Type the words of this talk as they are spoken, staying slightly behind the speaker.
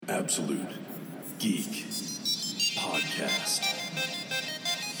Absolute Geek Podcast.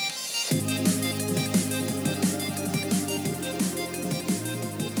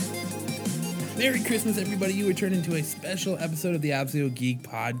 Merry Christmas, everybody. You are turned into a special episode of the Absolute Geek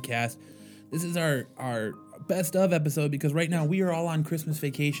Podcast. This is our best of episode because right now we are all on Christmas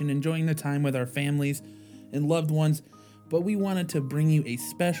vacation, enjoying the time with our families and loved ones. But we wanted to bring you a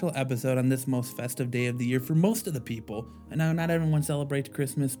special episode on this most festive day of the year for most of the people. I know not everyone celebrates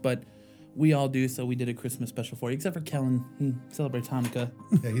Christmas, but we all do, so we did a Christmas special for you, except for Kellen. He celebrates Hanukkah.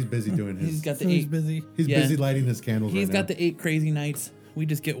 Yeah, he's busy doing his. He's got the He's eight. busy. He's busy lighting his candles. He's right got now. the 8 crazy nights. We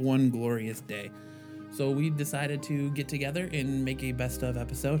just get one glorious day. So we decided to get together and make a best of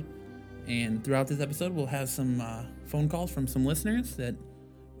episode. And throughout this episode, we'll have some phone calls from some listeners that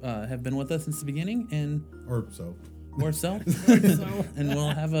have been with us since the beginning, and or so. or so, and we'll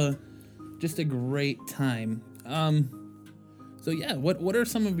have just a great time. So yeah, what are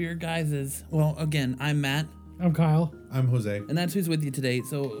some of your guys's? Well, again, I'm Matt, I'm Kyle. I'm Jose. and that's who's with you today.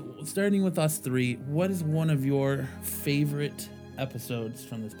 So starting with us three, what is one of your favorite episodes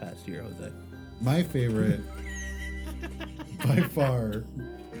from this past year, Jose? My favorite, by far,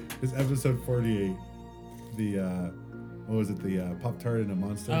 is episode 48. The what was it? The Pop-Tart and a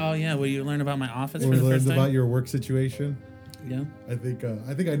Monster. Oh yeah, where you learn about my office Where for we the first learned time. about your work situation. Yeah, I think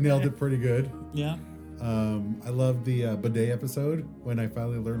I nailed it pretty good. yeah. I love the bidet episode when I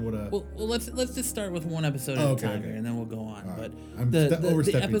finally learned what a. Well, let's just start with one episode at Oh, a okay, time okay. here, and then we'll go on. All right. But I'm the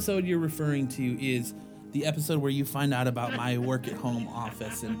overstepping. episode you're referring to is the episode where you find out about my work at home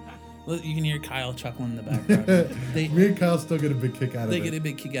office, and you can hear Kyle chuckling in the background. Me and Kyle still get a big kick out of They it. get a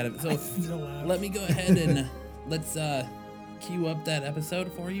big kick out of it. So So loud. let me go ahead and let's cue up that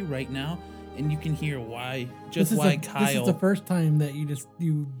episode for you right now, and you can hear why why Kyle. This is the first time that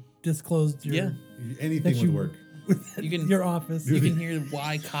you disclosed your Yeah. Anything that would you- work. You can your office. You can hear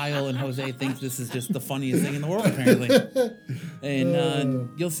why Kyle and Jose think this is just the funniest thing in the world, apparently. And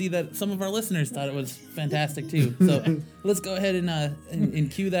you'll see that some of our listeners thought it was fantastic too. So let's go ahead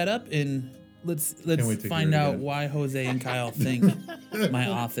and cue that up, and let's wait to find hear it out again. why Jose and Kyle think my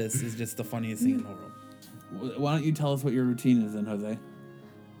office is just the funniest thing in the world. Why don't you tell us what your routine is then, Jose?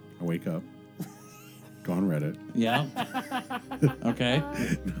 I wake up, go on Reddit. Yeah. Okay.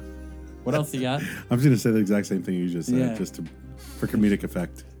 What else you got? I'm just gonna say the exact same thing you just said, Yeah. for comedic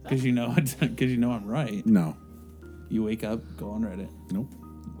effect. Because you know I'm right. No, You wake up, go on Reddit. nope.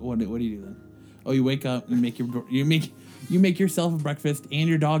 What do you do then? Oh, you wake up, you make yourself a breakfast and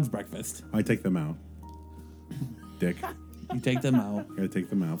your dog's breakfast. I take them out. Dick, You take them out. gotta take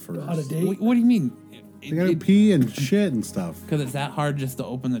them out first. on a date. What do you mean? They gotta pee and shit and stuff. Because it's that hard just to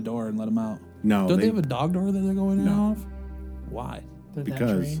open the door and let them out. No, Don't they have a dog door that they're going in and No. out of? Why? They're that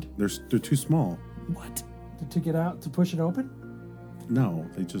because trained they're too small. What? to get out to push it open. No,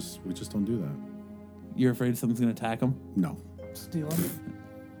 we just don't do that. You're afraid someone's gonna attack them? No. Steal them.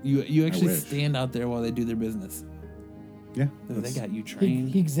 You actually wish. stand out there while they do their business. Yeah. They that's- got you He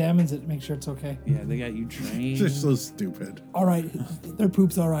trained. examines it to make sure it's okay. Yeah, they got you trained. They're so stupid. All right, their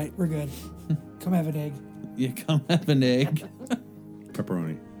poop's all right. We're good. Come have an egg. You come have an egg.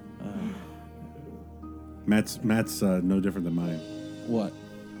 Pepperoni. Matt's no different than mine. What?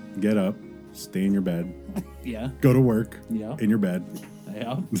 Get up, stay in your bed, Yeah. go to work Yeah. in your bed,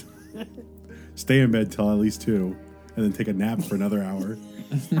 Yeah. stay in bed till at least 2, and then take a nap for another hour.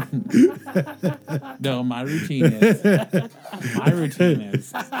 No, my routine is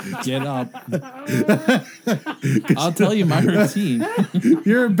get up. I'll tell you my routine.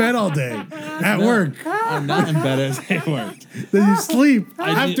 You're in bed all day at work. I'm not in bed as I work. Then you sleep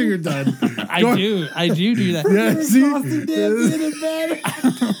I after do- you're done. I do do that. Yeah, see?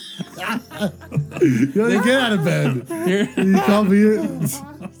 You gotta get out of bed. Here, You call me in.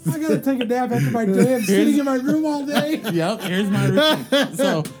 I gotta take a nap after my day. I'm sitting in my room all day. yep, here's my routine.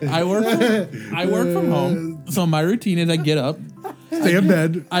 So I work from home. So my routine is I get up, Stay in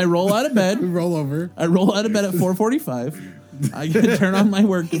bed. I roll out of bed. Roll over. I roll out of bed at 4:45. I turn on my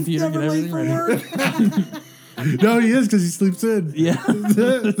work computer, get Never late everything for ready. work. No, he is because he sleeps in. Yeah, in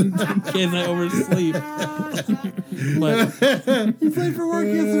case I oversleep. But He's late for work.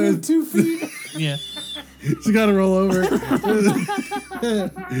 He has to move 2 feet. yeah. She's got to roll over.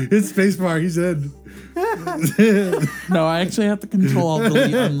 His space bar, he's in. No, I actually have to control alt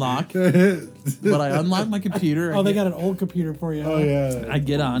delete unlock. But I unlock my computer. Oh, they got an old computer for you. Oh, yeah. I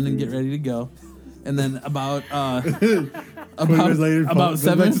get on and get ready to go, and then about minutes later, about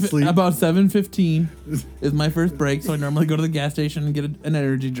go back to sleep. 7:15 is my first break. So I normally go to the gas station and get an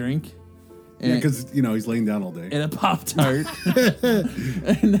energy drink, Yeah, because he's laying down all day. and a Pop-Tart.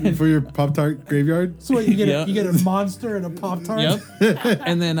 And then, For your Pop-Tart graveyard? So what, you get Yep. you get a Monster and a Pop-Tart? yep.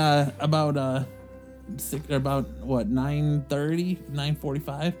 And then about 9:30,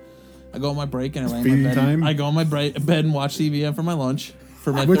 9:45, I go on my break and I lay in Feeding my bed. time? I go on my bed and watch TV for my lunch.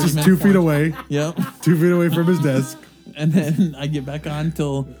 For my Which 30 is minute 2 feet lunch. away. Yep. 2 feet away from his desk. And then I get back on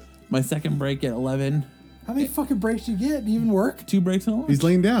till my second break at 11. How many fucking breaks do you get? Do you even work? 2 breaks in a lunch. He's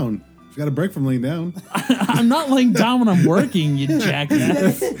laying down. He's got a break from laying down. I'm not laying down when I'm working, you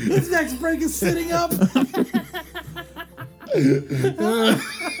jackass. His next break is sitting up.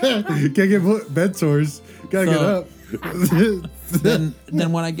 Can't get bed sores. Gotta get So- up. then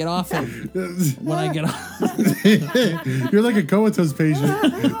when I get off at, You're like a comatose patient.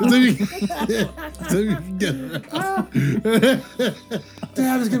 So you can get up.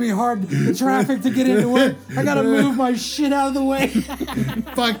 Damn, it's gonna be hard. The traffic to get into work. I gotta move my shit out of the way.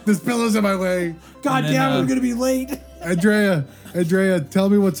 Fuck, this pillow's in my way. God then, damn, I'm gonna be late. Andrea, tell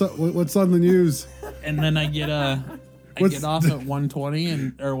me what's on the news. and then I get get off at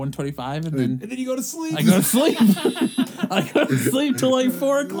 1:20 or 1:25 and then And then you go to sleep. I go to sleep. I go to sleep till like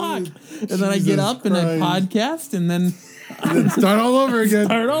 4 o'clock. And then I get Jesus up and I Christ. podcast and then Then start all over again.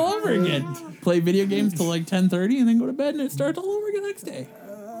 start all over again. Play video games till like 10:30 and then go to bed and it starts all over again the next day.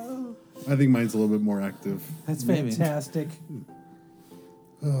 I think mine's a little bit more active. That's Maybe. fantastic.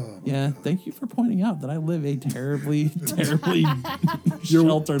 Yeah, thank you for pointing out that I live a terribly, terribly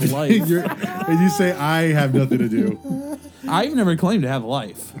sheltered life. And you say I have nothing to do. I've never claimed to have a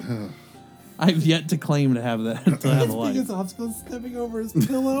life. I've yet to claim to have that to have a life. Biggest obstacle stepping over his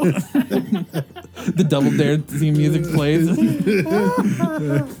pillow. The Double Dare theme music plays.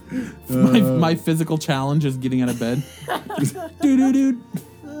 my physical challenge is getting out of bed. Doo-doo-doo.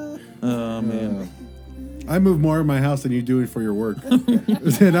 Oh man. I move more in my house than you do for your work.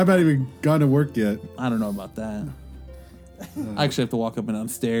 And I've not even gone to work yet. I don't know about that. I actually have to walk up and down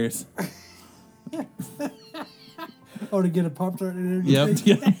stairs. Oh, to get a Pop-Tart and energy Yep, drink?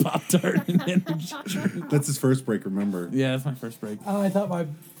 yeah, Pop-Tart and energy drink. That's his first break, remember? Yeah, that's my first break. Oh, I thought my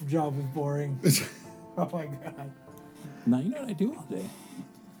job was boring. Oh my god. Now you know what I do all day.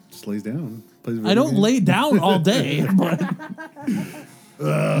 Just lays down. Plays I video don't games. lay down all day, but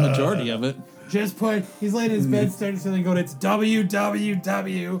the majority of it. Just he's laying in his bed, staring at something, going, it's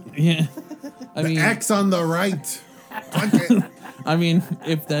WWW. Yeah. I mean, X on the right. Punch it. I mean,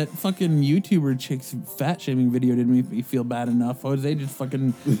 if that fucking YouTuber chick's fat shaming video didn't make me feel bad enough, Jose just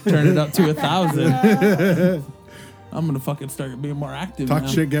fucking turned it up to 1,000. I'm gonna fucking start being more active. Talk now.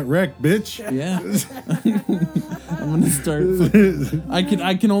 shit, get wrecked, bitch. Yeah. I'm gonna start. I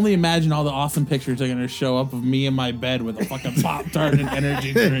can only imagine all the awesome pictures are gonna show up of me in my bed with a fucking Pop-Tart and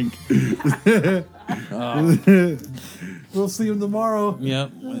energy drink. We'll see him tomorrow.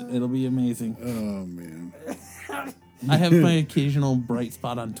 Yep, it'll be amazing. Oh, man. I have my occasional bright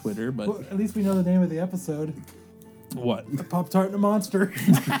spot on Twitter, but Well, at least we know the name of the episode. what? Pop-Tart and a Monster.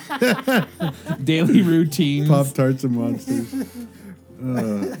 Daily routines. Pop-Tarts and monsters.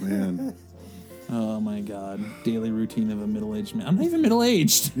 Oh, man. Oh my god. Daily routine of a middle-aged man. I'm not even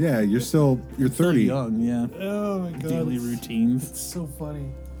middle-aged. Yeah, you're 30. Still young, yeah. Oh my god. Daily it's routines. so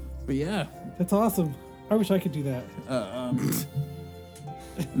funny. But yeah. That's awesome. I wish I could do that.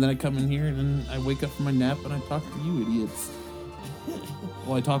 And then I come in here and then I wake up from my nap and I talk to you idiots.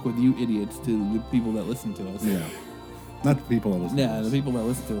 Well, I talk with you idiots to the people that listen to us. Yeah. Not the people that listen to Yeah, us. the people that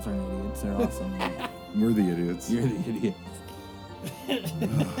listen to us aren't idiots. They're awesome. We're the idiots. You're the idiot.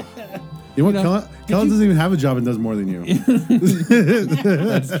 You know what? know, Kellen doesn't even have a job and does more than you.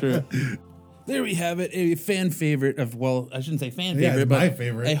 That's true. There we have it. A fan favorite of, well, I shouldn't say fan Yeah, favorite, it's but my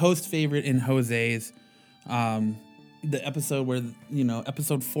favorite. a host favorite in Jose's. The episode where,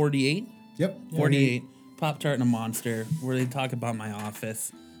 episode 48. Yep. 48, Pop-Tart and a Monster, where they talk about my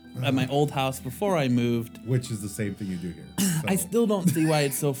office at my old house before I moved. Which is the same thing you do here. So. I still don't see why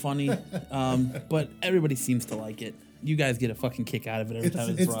it's so funny, but everybody seems to like it. You guys get a fucking kick out of it every time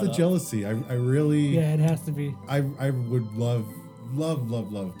it's It's brought the up. jealousy. I really, Yeah, it has to be. I would love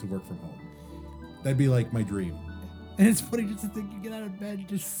to work from home. That'd be like my dream. And it's funny just to think you get out of bed, you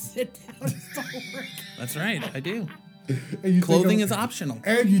just sit down and start working. That's right, I do. And you Clothing take is optional.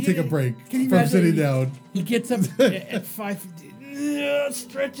 and you take a break Can you from imagine sitting he- down. He gets up at 5:50,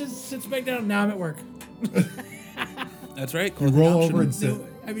 stretches, sits back down. Now I'm at work. That's right. You Clothing roll optional. over and sit. So,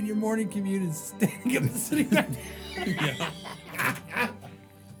 I mean, your morning commute is standing up and sitting back.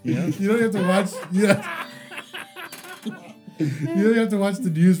 You don't have to watch. Yeah. You don't have to watch the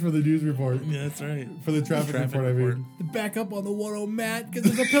news for the news report. Yeah, that's right. For the traffic report, I mean. Back up on the 1-0 mat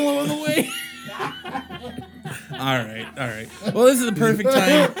because there's a pillow in the way. All right. Well, this is the perfect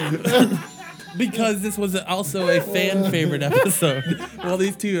time. because this was also a fan favorite episode. While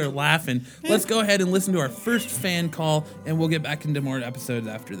these two are laughing, let's go ahead and listen to our first fan call, and we'll get back into more episodes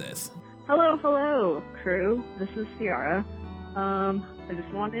after this. Hello, crew. This is Ciara. I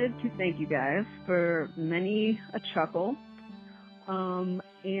just wanted to thank you guys for many a chuckle,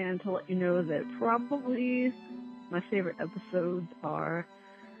 and to let you know that probably my favorite episodes are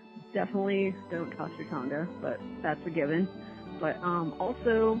definitely Don't Toss Your Tonga, but that's a given. But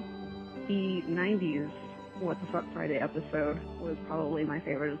also the 90s What the Fuck Friday episode was probably my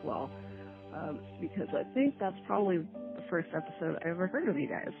favorite as well, because I think that's probably the first episode I ever heard of you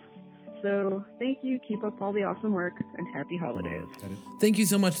guys. So thank you, keep up all the awesome work, and happy holidays. Thank you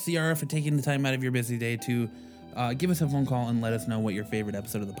so much, Ciara, for taking the time out of your busy day to give us a phone call and let us know what your favorite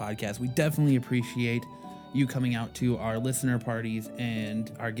episode of the podcast. We definitely appreciate you coming out to our listener parties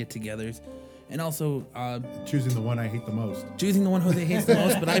and our get-togethers, and also Choosing the one I hate the most. choosing the one Jose hates the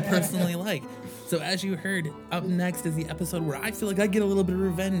most, but I personally like. So as you heard, up next is the episode where I feel like I get a little bit of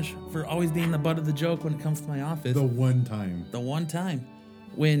revenge for always being the butt of the joke when it comes to my office. The one time. The one time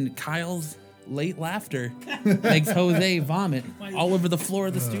when Kyle's late laughter makes Jose vomit all over the floor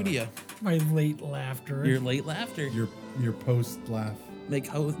of the studio. My late laughter. Your late laughter Your post laugh makes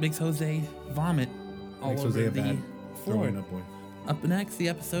Jose vomit all makes over Jose a the bad floor. throwing up boy. Up next, the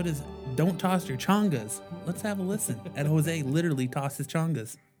episode is Don't Toss Your Chongas. Let's have a listen at Jose literally toss his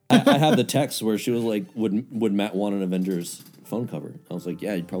chongas. I had the text where she was like, would Matt want an Avengers phone cover? I was like,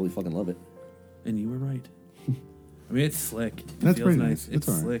 yeah, you'd probably fucking love it. And you were right. I mean, it's slick. It That's feels pretty nice. nice. It's It's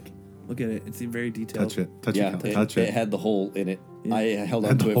all right. slick. Look at it. It's very detailed. Touch it. Touch Yeah, it. Touch it it. had the hole in it. Yeah. I held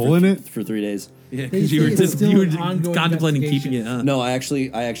Had on the to it, hole for, in it? for 3 days. Yeah, They because you were say it's just still you were an ongoing contemplating investigation. keeping it. Huh? No, I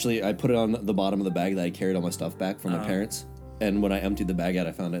put it on the bottom of the bag that I carried all my stuff back from my parents. And when I emptied the bag out,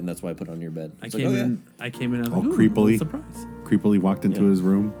 I found it, and that's why I put it on your bed. I It's came like, oh, in. I came in. I was All like, ooh, creepily. surprise. Creepily walked into Yeah. his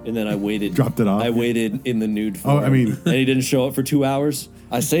room. yeah. And then I waited. Dropped it off. I waited in the nude for Oh, I him, mean- and he didn't show up for 2 hours.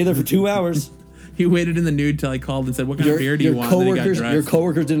 I stay there for 2 hours. He waited in the nude till I called and said, "What kind of beer do you want?" And then he got dressed. Your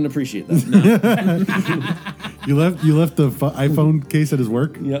coworkers didn't appreciate that. You left the iPhone case at his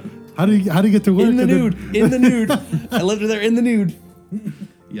work. Yep. How do you get to work? In the and then- nude. In the nude. I left her there in the nude.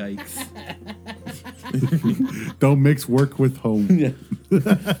 Yikes! Don't mix work with home. Yeah.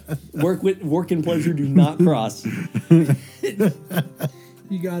 Work and pleasure do not cross.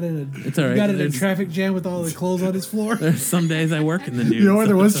 You got in a It's all right. You got in a There's- traffic jam with all the clothes on his floor. There's some days I work in the nude. You know where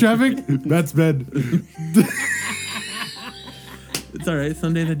there so was traffic? That's bed. It's all right.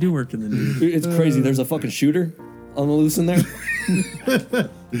 Some days I do work in the nude. It's crazy. There's a fucking shooter on the loose in there. That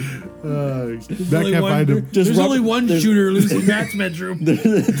Only can't one- find him. Just There's rub- only one there's- shooter loose in Matt's bedroom.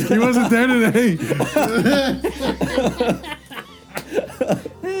 He wasn't there today.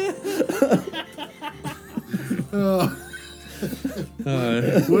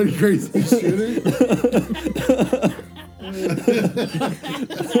 What crazy shooter.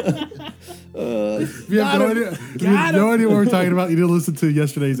 If you have no idea what we're talking about, you need to listen to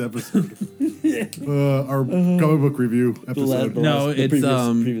yesterday's episode. Our comic book review episode. No, the it's,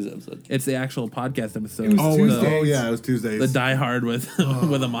 previous episode. It's the actual podcast episode. It was Oh, Tuesdays. oh yeah, it was Tuesdays. The Die Hard with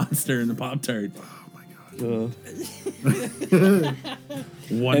with a monster and a Pop Tart. One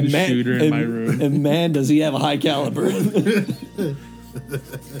And man, shooter in and, my room. And man, does he have a high caliber.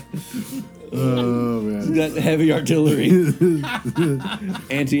 Oh man. Got heavy artillery,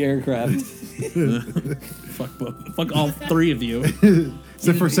 anti-aircraft. Fuck all three of you.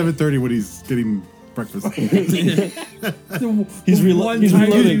 Except for 7:30 when he's getting breakfast. He's reloading. He's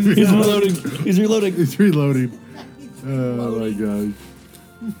reloading. He's reloading. He's reloading. He's reloading. Oh my gosh.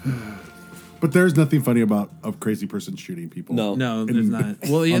 But there's nothing funny about a crazy person shooting people. No, No, there's not.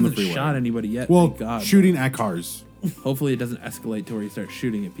 Well, he on the hasn't freeway. shot anybody yet. Well, thank God. shooting at cars. Hopefully, it doesn't escalate to where he starts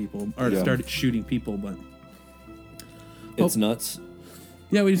shooting at people or Yeah. start shooting people. But It's nuts.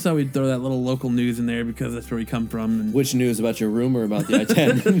 yeah, we just thought we'd throw that little local news in there because that's where we come from. And Which news about your room or about the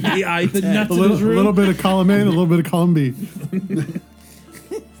I-10? the I-10. A little bit of column A and a little bit of column B.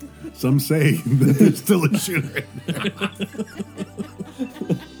 Some say that there's still a shooter.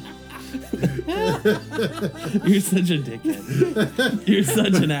 You're such a dickhead. You're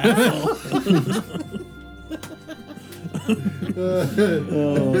such an asshole.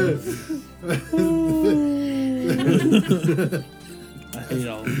 I hate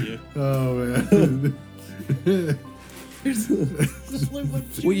all of you. Oh man.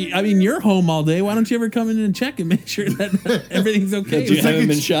 I mean, you're home all day. Why don't you ever come in and check and make sure that everything's okay? You haven't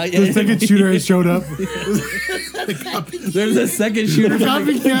been shot The yet? second shooter has showed up. There's a second shooter.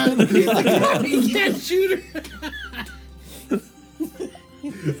 Copycat. shooter.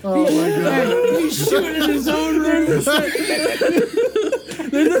 Oh my god. He's shooting in his own room.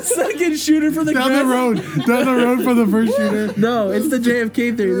 There's a second shooter from the Down the road for the first shooter. No, it's the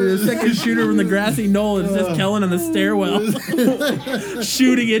JFK theory. There's a second shooter from the grassy knoll. It's just Kellen on the stairwell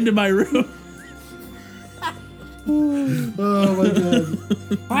shooting into my room. Oh my god.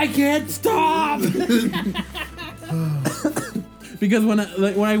 I can't stop. Because when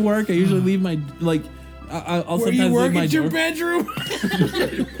I work, I usually leave my I'll Where you sometimes work leave my at your door. bedroom?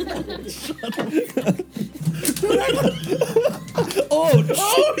 Oh,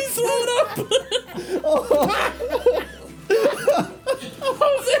 he's thrown up.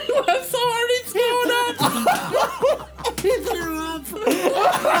 Jose laughed so hard he's thrown up. He threw up.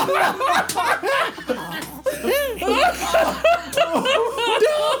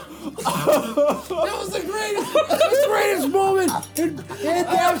 That was the greatest moment in the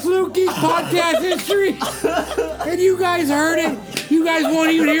Absolute Geek podcast history. And you guys heard it. You guys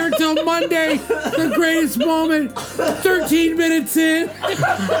won't even hear it till Monday. The greatest moment. 13 minutes in.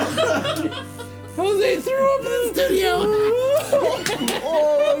 Jose threw up in the studio.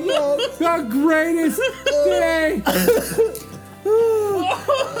 The greatest day.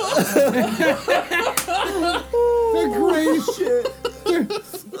 The greatest shit.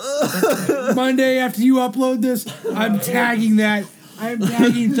 Monday after you upload this, I'm tagging that. I'm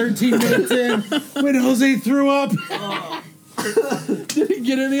tagging 13 minutes in when Jose threw up. Did he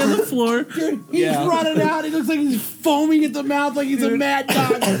get any on the floor? Dude, he's running out. He looks like he's foaming at the mouth like he's a mad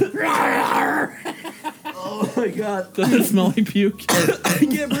dog. Oh my god. Does it smell like puke? I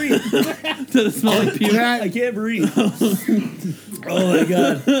can't breathe. Does it smell like puke? I can't breathe. Oh my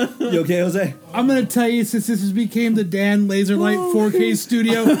god. You okay, Jose? I'm going to tell you, since this has became the Dan Laserlight 4K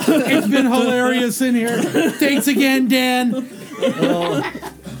studio, it's been hilarious in here. Thanks again, Dan.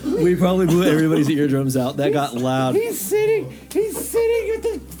 We probably blew everybody's eardrums out. That got loud. He's sitting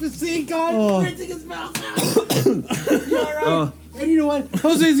with the sink on, rinsing his mouth out. You all right? And you know what?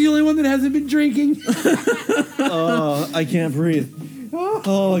 Jose's the only one that hasn't been drinking. I can't breathe.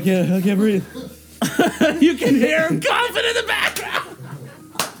 Oh, I can't breathe. You can hear him coughing in the background.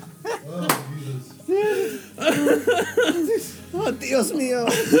 Oh, Dios mío.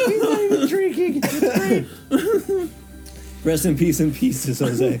 He's not even drinking. It's great. Rest in peace and pieces,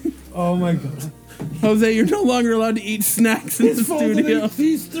 Jose. Oh my god. Jose, you're no longer allowed to eat snacks in the studio.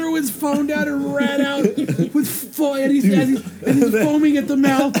 He threw his phone down and ran out with and he's foaming at the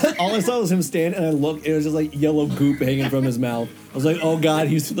mouth. All I saw was him stand, and I looked, it was just like yellow goop hanging from his mouth. I was like, oh god,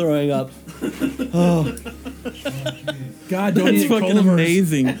 he's throwing up. Oh. God, don't That's eat fucking Culver's.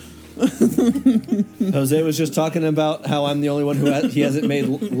 amazing. Jose was just talking about how I'm the only one who he hasn't made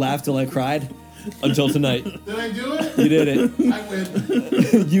laugh till I cried until tonight. Did I do it? You did it. I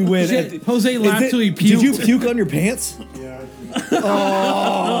win. You win. Shit, Jose laughed till he puked. Did you puke on your pants? Yeah.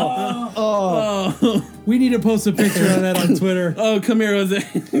 We need to post a picture of that on Twitter. Oh, come here, Jose.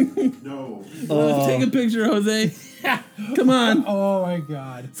 No. Take a picture, Jose. Come on. Oh my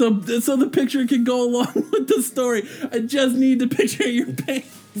god. So the picture can go along with the story. I just need the picture of your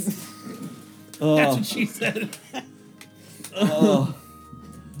pants. That's what she said.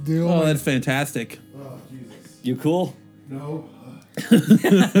 Dude, Oh, that's fantastic. Oh, Jesus. You cool? No.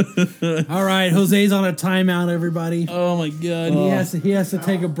 all right, Jose's on a timeout, everybody. Oh my god. He has to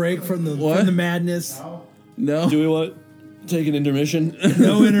take a break from the madness. No. Do we want to take an intermission?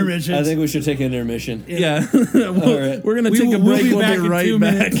 No intermissions. I think we should take an intermission. Yeah. All right. We're gonna We take will- a we'll break. be We'll back be in right 2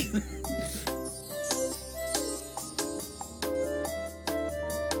 back. minutes.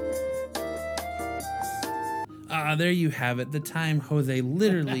 There you have it. The time Jose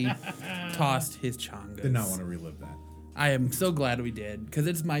literally tossed his chongas. Did not want to relive that. I am so glad we did, because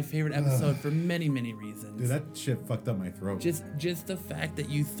it's my favorite episode for many, many reasons. Dude, that shit fucked up my throat. Just the fact that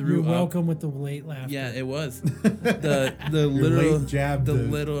you threw You're up. welcome with the late laughter. Yeah, it was the literal late jab the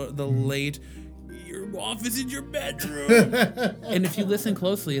to- late. Your office is your bedroom. And if you listen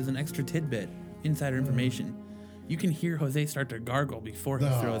closely, as an extra tidbit, insider information, you can hear Jose start to gargle before he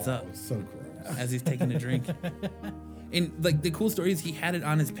throws up Oh, so gross. as he's taking a drink. And like the cool story is he had it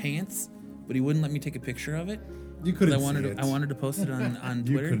on his pants, but he wouldn't let me take a picture of it. You couldn't I see wanted it. I wanted to post it on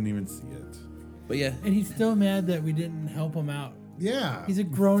You Twitter. couldn't even see it. But yeah, And he's still mad that we didn't help him out. Yeah. He's a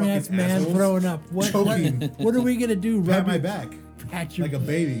grown ass Fucking man assholes. throwing up. What are we gonna do? Pat Rub my your- back. Pat your Like a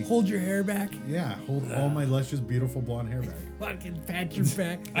baby. Hold your hair back. Yeah. Hold all my luscious, beautiful blonde hair back. Fucking pat your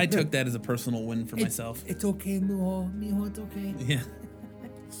back. I took that as a personal win for It's- myself. It's okay, mijo. Mijo, it's okay. Yeah,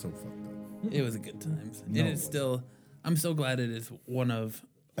 So fucked up. it was a good times. No, It it is still. I'm so glad it is one of.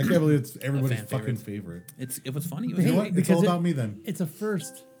 I can't believe it's everybody's fan fucking favorites. favorite. It was funny. It You was know great. what? It's Because all it- about me then. It's a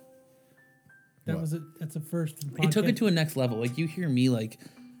first. That's a first. in It took podcast. it to a next level. Like you hear me like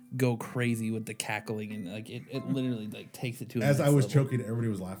go crazy with the cackling and like it literally like takes it to a As next I was level. choking, everybody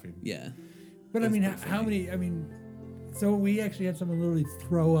was laughing. Yeah. But I mean, how many? I mean, so we actually had someone literally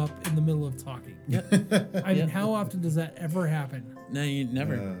throw up in the middle of talking. Yep. I mean, how often does that ever happen? No, you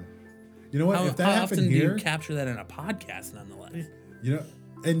never. You know what? How, if that how happened often do here, you capture that in a podcast, nonetheless? you know,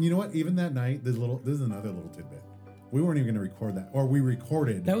 and you know what? Even that night, this is another little tidbit. We weren't even going to record that, or we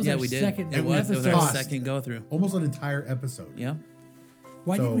recorded That was Yeah, our we did. second It was episode. our Cost. second go through. almost an entire episode. Yeah.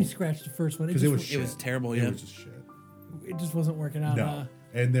 Why So- didn't we scratch the first one? Because it was It was shit. terrible. It Yeah. was just shit. it just wasn't working out. No.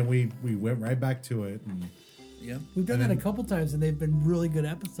 And then we went right back to it. And Yeah. We've done And that a then- couple times, and they've been really good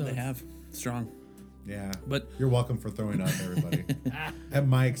episodes. They have strong. yeah. But You're welcome for throwing up, everybody. At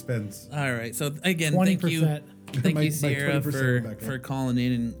my expense. all right. So again, 20%. thank My- you, my Sierra, 20% for Rebecca. calling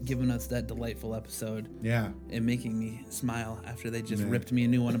in and giving us that delightful episode Yeah. and making me smile after they just Yeah. ripped me a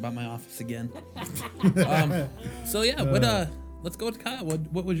new one about my office again. So yeah, let's go with Kyle.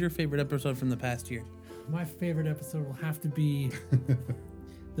 What was your favorite episode from the past year? My favorite episode will have to be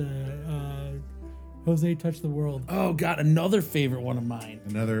the Jose Touched the World. Oh God, another favorite one of mine.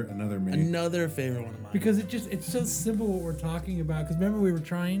 Another me. Another favorite one of mine. Because it's so simple what we're talking about. Because remember we were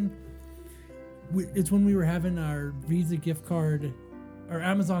trying. It's when we were having our Visa gift card, our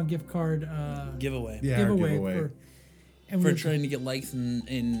Amazon gift card giveaway. Yeah, our giveaway giveaway. for, and For we were trying to get likes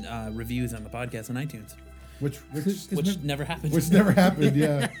and reviews on the podcast on iTunes, Which which never happened. which never happened,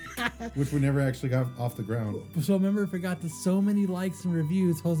 yeah. Which we never actually got off the ground. So remember, if it got to so many likes and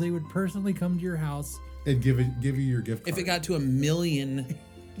reviews, Jose would personally come to your house. And give you your gift card. If it got to 1 million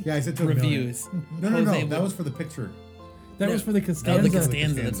yeah, I said to a million. reviews, No, Jose that would- was for the picture. That No. was for the Oh, Costanza. the Costanza.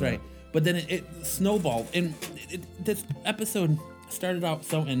 Costanza, that's right. But then it snowballed, and this episode started out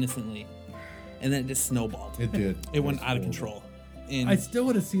so innocently, and then it just snowballed. It did. It went was out of horrible. control. And I still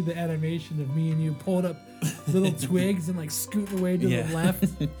want to see the animation of me and you pulling up little twigs and like scooting away to Yeah. the left.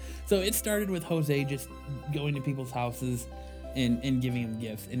 So it started with Jose just going to people's houses and giving them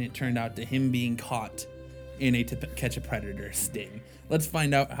gifts, and it turned out to him being caught in a to catch a predator sting. Let's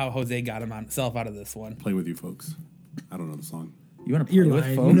find out how Jose got himself out of this one. Play with you folks. I don't know the song. You want to play You're with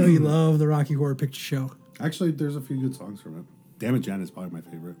lying. folks? You know you love the Rocky Horror Picture Show. Actually, there's a few good songs from it. Damn It, Jen is probably my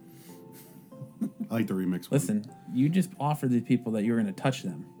favorite. I like the remix one. Listen, you just offered these people that you were going to touch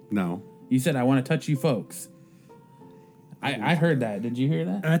them. No. You said, I want to touch you folks. I heard that. Did you hear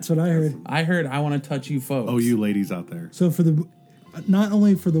that? That's what I heard. I heard, I want to touch you folks. Oh, you ladies out there. So for the not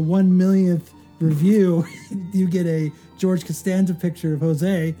only for the 1 millionth review, you get a George Costanza picture of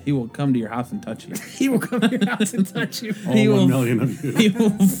Jose. He will come to your house and touch you. He will come to your house and touch you. All He 1 will- million of you. He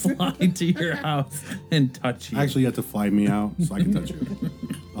will fly to your house and touch you. Actually, you have to fly me out so I can touch you.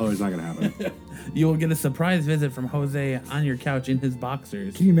 Oh, it's not going to happen. You will get a surprise visit from Jose on your couch in his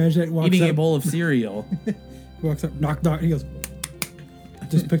boxers, Can you imagine that? He walks eating a up, bowl of cereal. he walks up, knock, knock. He goes,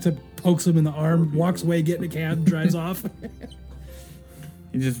 just picks up, pokes him in the arm, walks away, get in a cab, drives off.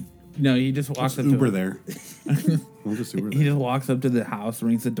 He just walks Just up Uber to there. We'll just Uber He there. just walks up to the house,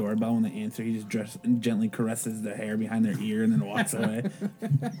 rings the doorbell. When they answer, he just gently caresses the hair behind their ear and then walks away,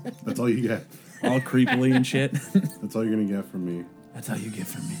 That's all you get. all creepily and shit. That's all you're going to get from me. That's all you get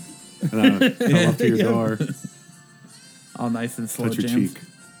from me. And come up to your Yeah. door, All nice and slow touch your jams. cheek,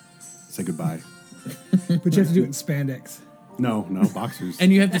 say goodbye. But you have to do it in spandex. No, boxers.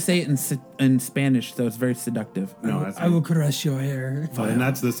 And you have to say it in Spanish, so it's very seductive. no, that's I will caress your hair. and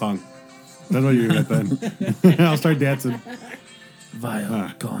that's this song. That's what you're going to get then. I'll start dancing.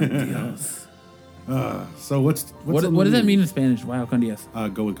 Vaya con Dios. So what's What does that mean in Spanish? Vaya con Dios.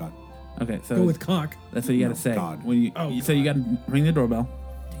 Go with God. Okay, so Go with cock. that's what you got No, to say. God. When you, Oh, so you got to ring the doorbell.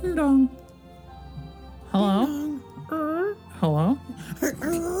 Ding dong. Hello. Hello.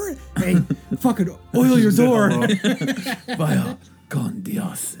 Hey, fucking oil your door. Vaya con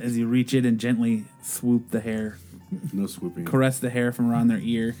Dios. As you reach it and gently swoop the hair, No swooping. caress the hair from around their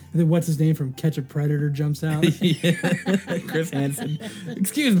ear. And then what's his name from Catch a Predator jumps out. Chris Hansen.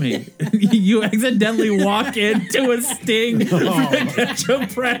 Excuse me. You accidentally walk into a sting to catch a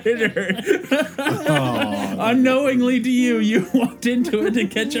predator. Unknowingly to you, you walked into it to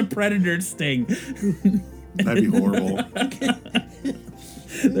catch a predator sting. That'd be horrible.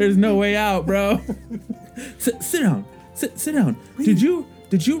 There's no way out, bro. Sit down. Sit down. Did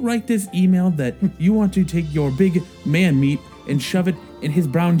you write this email that you want to take your big man meat and shove it in his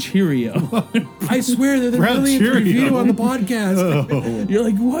brown Cheerio? I swear they're the Brown millionth Cheerio. review on the podcast. You're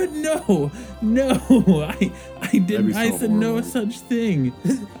like, what? No, I didn't. be so I said no horrible. such thing.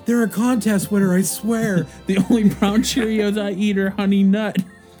 They're a contest winner, I swear. The only brown Cheerios I eat are Honey Nut.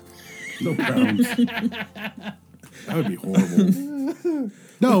 No browns. That would be horrible.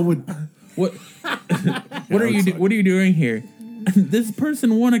 No, What? What are you? What are you doing here? This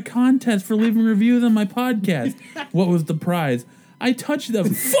person won a contest for leaving reviews on my podcast. What was the prize? I touched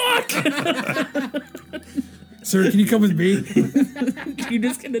them. Fuck! Sir, can you come with me? You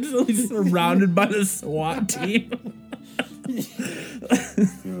just get totally surrounded by the SWAT team.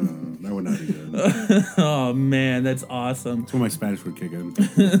 That would not be good. Oh man, that's awesome. That's when my Spanish would kick in.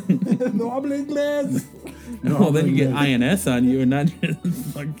 No habla inglés. Well, then you get INS on you and not just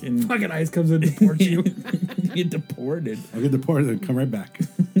fucking Fucking ICE comes in and deports you. you get deported. I'll get deported and come right back.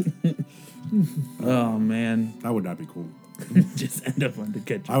 Oh man, That would not be cool. just end up on the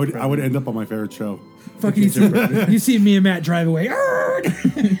catch. I would end up on my favorite show. Fucking you see me and Matt drive away. I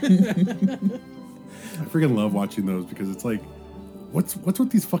freaking love watching those because it's like, what's with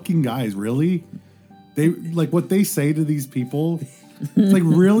these fucking guys? Really? They like what they say to these people. It's like,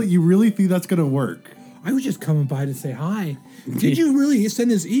 really? You really think that's gonna work? I was just coming by to say hi. Did you really send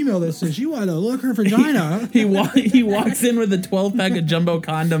this email that says you want to look her vagina? He walks in with a 12-pack of jumbo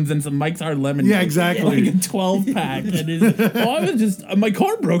condoms and some Mike's Hard Lemon. Yeah, exactly. Like a 12-pack. And I was just, my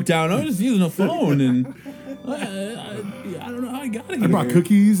car broke down. I was just using a phone and I don't know how I got it. I brought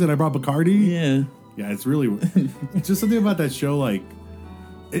cookies and I brought Bacardi. Yeah. Yeah, it's really, it's just something about that show. Like,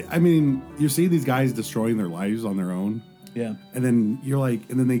 I mean, you're seeing these guys destroying their lives on their own. Yeah. And then you're like,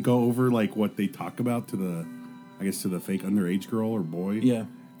 and then they go over like what they talk about to the, I guess to the fake underage girl or boy. Yeah. And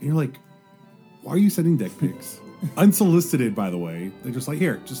you're like, why are you sending dick pics? Unsolicited, by the way. They're just like,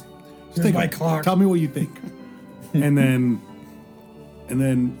 here, just take my it. clock. Tell me what you think. and then,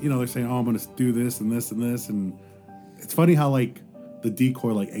 you know, they're saying, oh, I'm going to do this and this and this. And it's funny how like the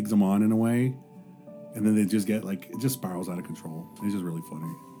decoy like eggs them on in a way. And then they just get like, it just spirals out of control. It's just really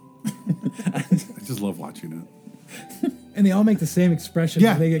funny. I just love watching it. And they all make the same expression.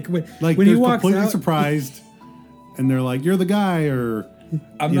 Yeah. They get, when Like he they're walks completely out, surprised, and they're like, "You're the guy," or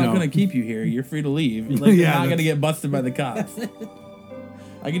I'm you not know. going to keep you here. You're free to leave. Like, you're Yeah, not going to that's- get busted by the cops.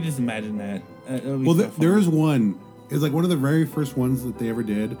 I can just imagine that. It'll be Well, so there fun. is one. It's like one of the very first ones that they ever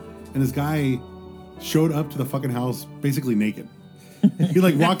did, and this guy showed up to the fucking house basically naked. He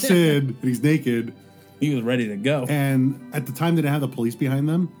like walks in and he's naked, He was ready to go. and at the time they didn't have the police behind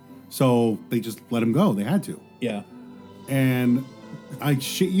them, so they just let him go. They had to, Yeah. and I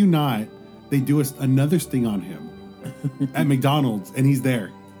shit you not, they do another sting on him at McDonald's, and he's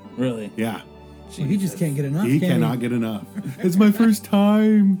there. Really? Yeah. well, he just can't get enough. He can cannot get enough. It's my first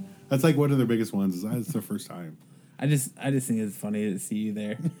time. That's like one of their biggest ones. It's their first time. I just think it's funny to see you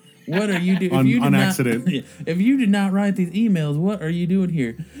there. What are you doing? On accident. If you did not write these emails, what are you doing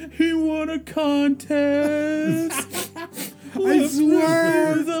here? He won a contest. I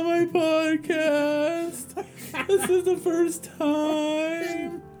swear, on my podcast. This is the first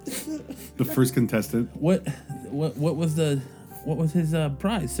time. The first contestant. What was his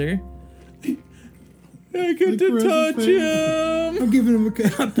prize, sir? I get to touch him. I'm giving him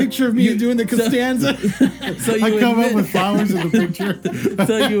a picture of me doing the Costanza. So you I come up admit- with flowers in the picture.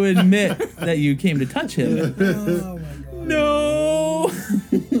 So you admit that you came to touch him. Oh, my God. No!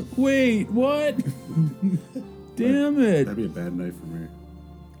 Wait, what? Damn it. That'd be a bad night for me.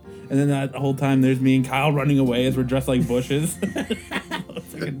 And then that whole time there's me and Kyle running away as we're dressed like bushes.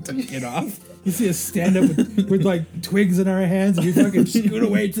 Fucking get off. You see us stand up with like twigs in our hands and we fucking scoot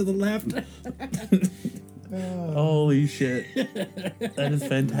away to the left. Holy shit. That is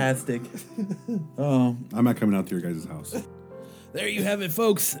fantastic. Oh. I'm not coming out to your guys' house. There you have it,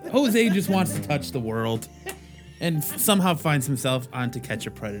 folks. Jose just wants to touch the world and somehow finds himself on To Catch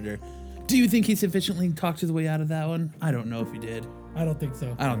a Predator. Do you think he sufficiently talked his way out of that one? I don't know if he did. I don't think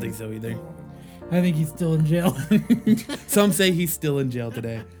so. I don't think so either. I think he's still in jail. Some say he's still in jail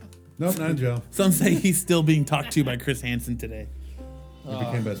today. Nope, not in jail. Some say he's still being talked to by Chris Hansen today. We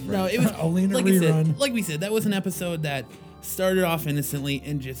became best friends. No, it was Only in a like rerun. we said, that was an episode that started off innocently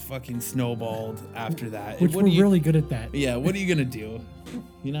and just fucking snowballed after that. Which What we're do you- really good at that. Yeah, what are you gonna do?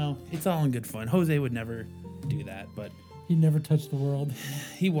 You know, it's all in good fun. Jose would never do that, but He never touched the world.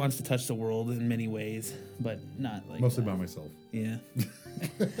 he wants to touch the world in many ways, but not like Mostly that. by myself. Yeah.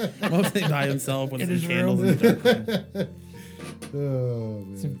 Mostly by himself with In some his candles room. in the dark room. Oh,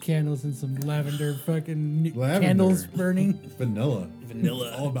 man. Some candles and some lavender fucking Lavender. candles burning. Vanilla. Vanilla.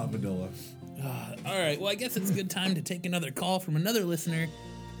 It's all about vanilla. All right, well, I guess it's a good time to take another call from another listener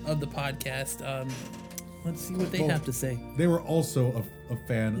of the podcast. Let's see what they have to say. They were also a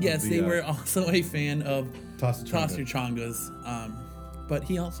fan Yes, of the... they were also a fan of Toss the Toss Chonga. Your Chongas, but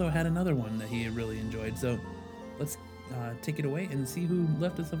he also had another one that he really enjoyed. So let's take it away and see who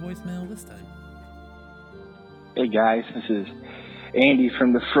left us a voicemail this time. Hey guys, this is Andy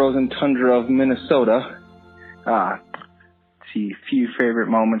from the frozen tundra of Minnesota. See, a few favorite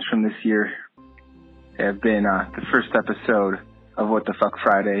moments from this year have been the first episode of What the Fuck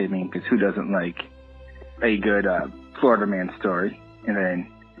Friday. I mean, because who doesn't like a good Florida man story? And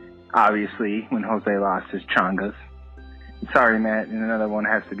then, obviously, when Jose lost his chongas. Sorry, Matt. And another one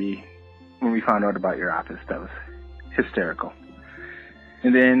has to be when we found out about your office. That was hysterical.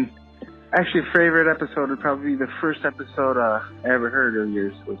 And then, actually, a favorite episode would probably be the first episode I ever heard of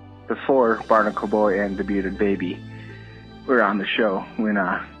yours was before Barnacle Boy and the Bearded Baby were on the show when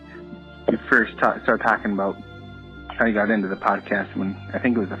you first started talking about how you got into the podcast when I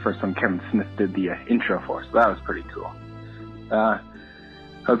think it was the first one Kevin Smith did the intro for. So that was pretty cool.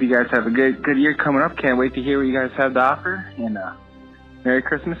 Hope you guys have a good year coming up. Can't wait to hear what you guys have to offer. And Merry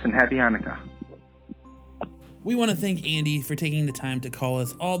Christmas and Happy Hanukkah. We want to thank Andy for taking the time to call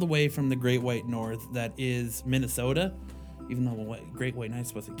us all the way from the Great White North, that is Minnesota. Even though Great White North is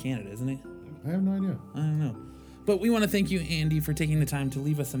supposed to be Canada, isn't it? I have no idea. I don't know. But we want to thank you, Andy, for taking the time to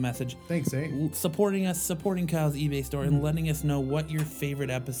leave us a message. Thanks, eh? Supporting us, supporting Kyle's eBay store, and letting us know what your favorite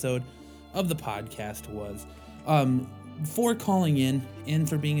episode of the podcast was. For calling in and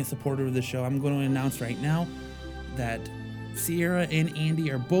for being a supporter of the show, I'm going to announce right now that Sierra and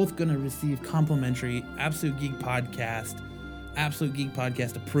Andy are both going to receive complimentary Absolute Geek Podcast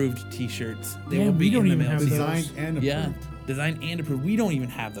approved t-shirts. They will be in the mail. Designed and approved. Yeah, designed and approved. We don't even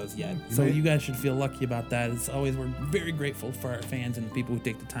have those yet. So you guys should feel lucky about that. It's always, we're very grateful for our fans and the people who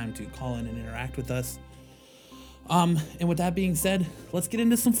take the time to call in and interact with us. And with that being said, let's get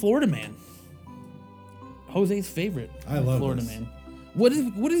into some Florida Man. Jose's favorite. I love Florida this. Man. What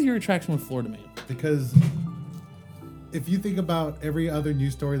is your attraction with Florida Man? Because if you think about every other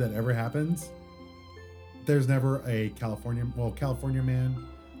news story that ever happens, there's never a California man,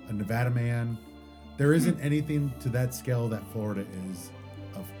 a Nevada man. There isn't anything to that scale that Florida is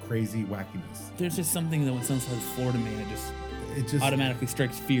of crazy wackiness. There's just something that when someone says Florida Man, it just automatically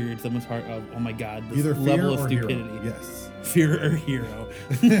strikes fear in someone's heart of, oh my God, this either level of or stupidity. Hero. Yes. Fear or hero.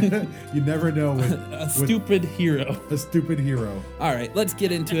 You never know with a stupid hero. A stupid hero. All right, let's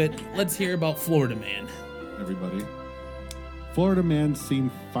get into it. Let's hear about Florida Man. Everybody. Florida man seen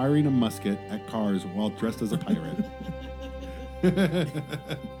firing a musket at cars while dressed as a pirate.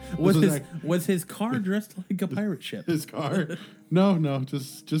 Was his car dressed like a pirate ship? His car? No,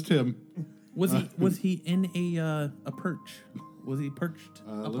 just him. Was he in a perch? Was he perched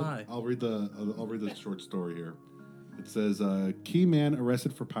up high? I'll read the short story here. It says, key man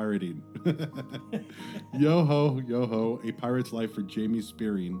arrested for pirating. Yo ho, a pirate's life for Jamie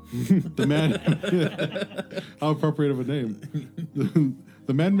Spearing. The man, how appropriate of a name.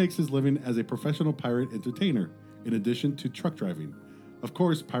 The man makes his living as a professional pirate entertainer, in addition to truck driving. Of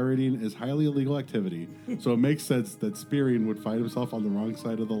course, pirating is highly illegal activity, so it makes sense that Spearing would find himself on the wrong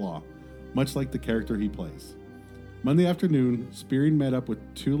side of the law, much like the character he plays. Monday afternoon, Spearing met up with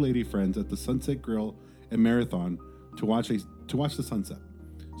two lady friends at the Sunset Grill and Marathon to watch the sunset.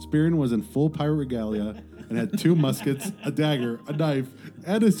 Spearing was in full pirate regalia and had two muskets, a dagger, a knife,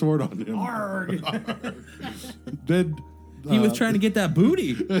 and a sword on him. Arrgh. Then he was trying to get that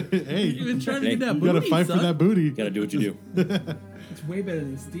booty. Hey, He was trying to get that booty. you gotta fight for that booty. You gotta do what you do. It's way better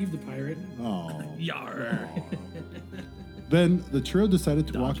than Steve the Pirate. Oh. Yar. Then the trio decided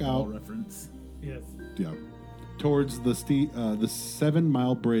to walk Dodgeball out. reference. Yes. Yeah, towards the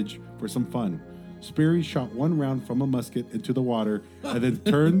 7-mile bridge for some fun. Speary shot one round from a musket into the water and then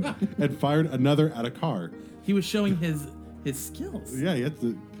turned and fired another at a car. He was showing his skills. Yeah, you have to.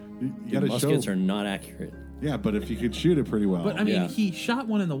 You Dude, gotta muskets show. are not accurate. Yeah, but if you could shoot it pretty well. But I mean, Yeah. he shot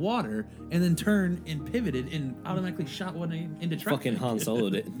one in the water and then turned and pivoted and automatically shot one into traffic. Fucking Han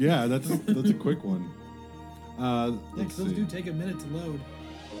Solo'd it. yeah, that's a quick one. Yeah, Let's 'cause those see. do take a minute to load.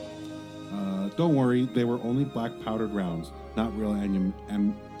 Don't worry, they were only black powdered rounds, not real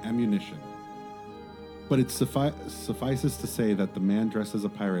ammunition. But it suffices to say that the man dressed as a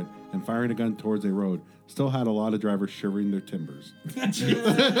pirate and firing a gun towards a road still had a lot of drivers shivering their timbers.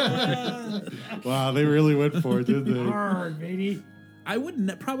 Wow, they really went for it, didn't they? Hard, matey. I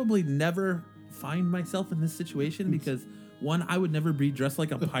would probably never find myself in this situation because one, I would never be dressed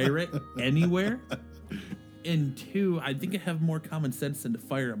like a pirate anywhere, and two, I think I have more common sense than to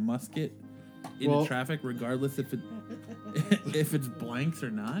fire a musket into traffic, regardless if it's blanks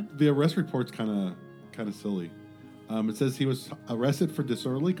or not. The arrest report's kind of silly. It says he was arrested for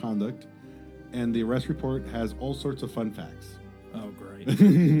disorderly conduct, and the arrest report has all sorts of fun facts. Oh, great!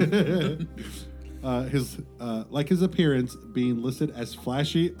 His appearance being listed as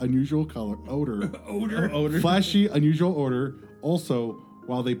flashy, unusual odor. Flashy, unusual odor. Also,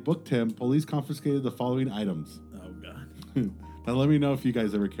 while they booked him, police confiscated the following items. Oh God! Now let me know if you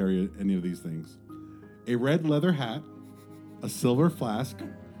guys ever carry any of these things: a red leather hat, a silver flask,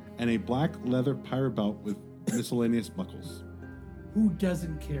 and a black leather pirate belt with miscellaneous buckles. Who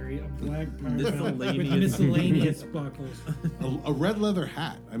doesn't carry a black pirate belt with Miscellaneous. miscellaneous buckles? A red leather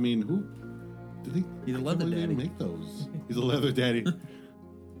hat. I mean, who? Did he? He's a I can't leather believe they daddy. didn't make those. He's a leather daddy.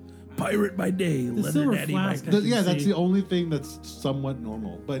 Pirate by day, The leather silver daddy by flask. night. Yeah, that's the only thing that's somewhat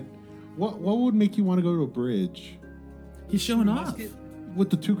normal. But what would make you want to go to a bridge He's showing off. Musket. with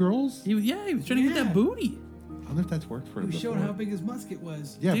the two girls? He was trying to get that Yeah. booty. I wonder if that's worked for him. We showed before. how big his musket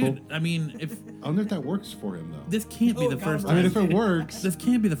was. Yeah, Dude, I mean, if but I wonder if that works for him though. this can't be Oh, the God, first I mean, time. if it works, This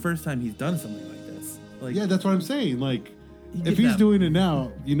can't be the first time he's done something like this. Like, yeah, that's what I'm saying. Like, He if did he's that. doing it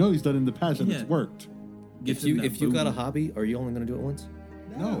now, you know he's done it in the past and Yeah. it's worked. gets If you him that if you got a booty. hobby, are you only going to do it once?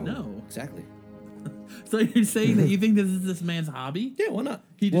 No. Exactly. So you're saying that you think this is this man's hobby? Yeah, why not?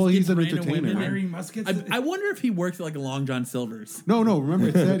 He just Well, he's gets an random entertainer. women and- Firing muskets. I wonder if he works at like a Long John Silver's. No, remember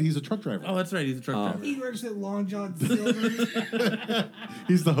it said he's a truck driver. Oh, that's right. He's a truck driver. he works at Long John Silver's.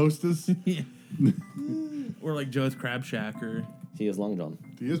 He's the hostess. Yeah. Or like Joe's Crab Shack or He is Long John.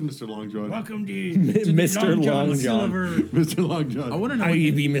 He is Mr. Long John. Welcome to Mr. Long John. Silver. Mr. Long John. I want to know. How What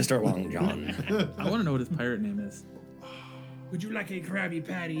you be Mr. Long John? I want to know what his pirate name is. Would you like a Krabby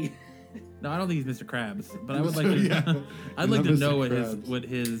Patty? No, I don't think he's Mr. Krabs, but I would like to. Yeah. I'd like Not to Mr. know Krabs. what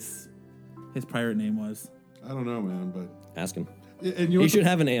his pirate name was. I don't know, man, but Ask him. and you know He should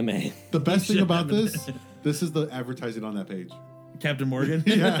have an AMA. the best He thing should about have this. This is the advertising on that page. Captain Morgan.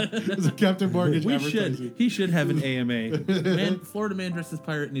 Yeah, it's a Captain Mortgage We advertising. should. He should have an AMA. Man, Florida man dressed as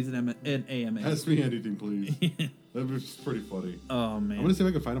pirate needs an AMA. Ask me anything, please. That was pretty funny. Oh I'm man. gonna see if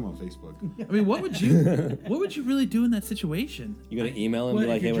I can find him on Facebook. I mean, what would you really do in that situation? You got to email him and What, be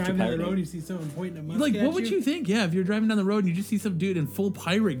like, if hey, you're what's your driving down pirate the road, you name? see someone pointing a musket Like, at what would you think? Yeah, if you're driving down the road and you just see some dude in full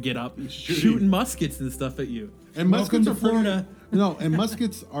pirate get up shooting muskets and stuff at you. And Welcome muskets to are pretty, Florida. No, and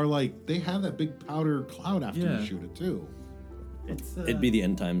muskets are like they have that big powder cloud after Yeah. you shoot it too. It's, It'd be the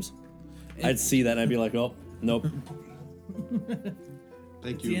end times. I'd see that and I'd be like, oh, nope.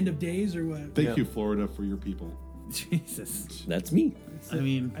 Thank it's the you. end of days or what? Thank you, Florida, for your people. Jesus. That's me. I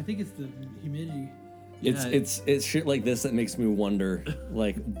mean, I think it's the humidity. It's Yeah. it's shit like this that makes me wonder,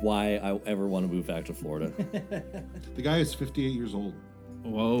 like, why I ever want to move back to Florida. The guy is 58 years old.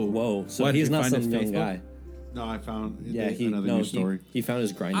 whoa, Whoa, so What, did he's you not find some his young Facebook? guy. No, I found Yeah, another news story. He found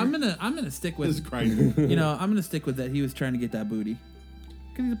his grinder. I'm gonna stick His with grinder. you know I'm gonna stick with that. He was trying to get that booty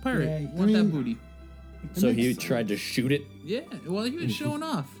because he's a pirate. Yeah, Want I that mean- booty? So he tried to shoot it. Yeah. Well, he was showing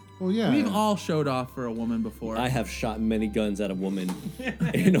off. Well, yeah. We've all showed off for a woman before. I have shot many guns at a woman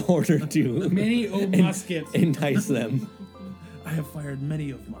in order to Many old muskets. entice them. I have fired many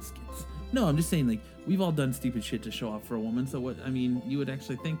of muskets. No, I'm just saying, like, we've all done stupid shit to show off for a woman. So what? I mean, you would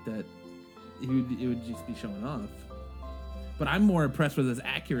actually think that it would just be showing off. But I'm more impressed with his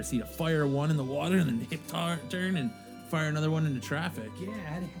accuracy to fire one in the water and then hip turn and fire another one into traffic. Yeah,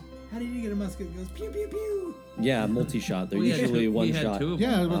 how did you get a musket that goes pew pew pew? Yeah, multi-shot. They're We had usually two- one we had shot. two of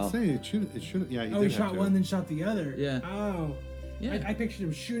Yeah, I was them. about to say it should. Yeah, he Oh, did he have shot to. one, then shot the other. Yeah. Oh. Yeah. I pictured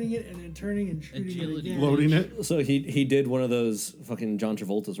him shooting it and then turning and shooting Agility. it again. Loading it. So he did one of those fucking John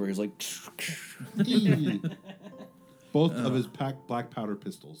Travolta's where he's like, Both of his black powder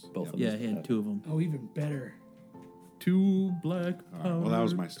pistols. Both of them. Yeah, he had two of them. Oh, even better. Two black. All right, well, that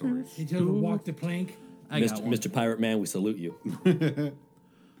was my story. He told him to walk the plank. I got one. Mr. Pirate Man, we salute you.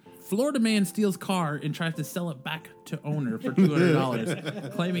 Florida man steals car and tries to sell it back to owner for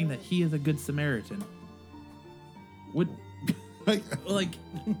 $200, claiming that he is a good Samaritan. Would like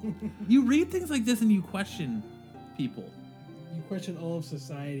you read things like this and you question people, You question all of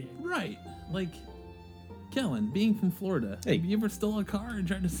society. right? Like Kellen, being from Florida, Hey. have you ever stole a car and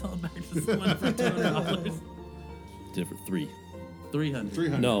tried to sell it back to someone for $200? Did it for $3. 300.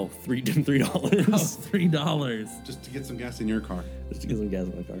 300. No, $3. $3. Just to get some gas in your car. Just to get some gas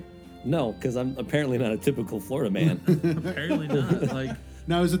in my car. No, because I'm apparently not a typical Florida man. Apparently not. Like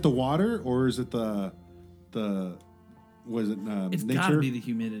Now, is it the water or is it the was it it's gotta nature? be the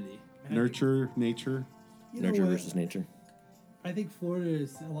humidity. Nature. You know Nurture what? versus nature. I think Florida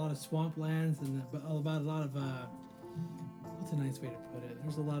is a lot of swamplands and about a lot of what's a nice way to put it?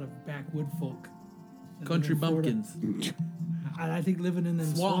 There's a lot of backwood folk. that live Country in Florida. bumpkins. I think living in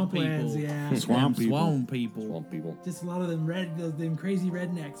them Swamp swamplands, people. yeah. Swamp people. Swamp people. Swamp people. Just a lot of them them crazy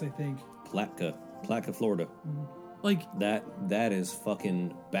rednecks, I think. Platka, Florida. Like That is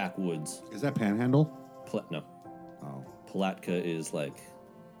fucking backwoods. Is that Panhandle? No. Oh, Palatka is like,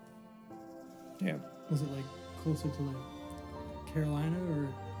 damn. Was it like closer to like Carolina or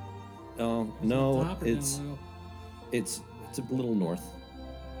Oh was it no, top or down it's low? it's a little north.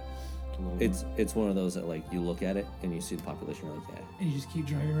 It's one of those that like you look at it and you see the population, you're like, And you just keep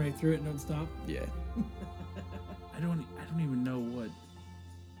driving right through it and don't stop. yeah. I don't even know what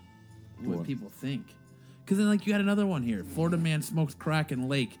What? people think, Because then, like, you got another one here. Florida man smokes crack in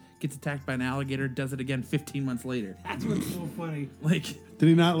lake, gets attacked by an alligator, does it again 15 months later. That's what's so funny. Like, Did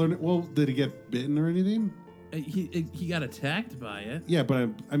he not learn it? Well, did he get bitten or anything? he got attacked by it. Yeah,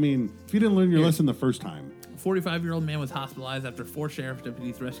 but I mean, if you didn't learn your lesson the first time. A 45-year-old man was hospitalized after 4 sheriff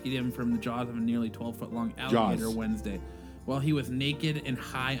deputies rescued him from the jaws of a nearly 12-foot-long alligator Jaws. Wednesday, while he was naked and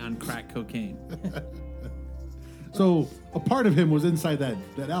high on crack cocaine. So a part of him was inside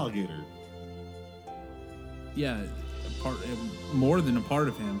that alligator. Yeah, more than a part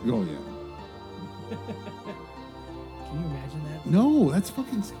of him. Oh yeah. Can you imagine that? No, that's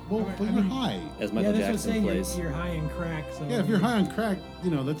fucking. Well, I but you're mean- high. As Michael yeah, that's Jackson what I'm plays. saying. You're high in crack. So Yeah, if you're high on crack,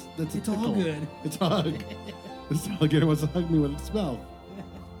 you know that's a It's all tickle. good. It's a hug. This alligator wants to hug me with its mouth.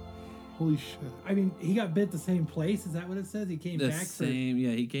 Holy shit! I mean, he got bit the same place. Is that what it says? He came The back same,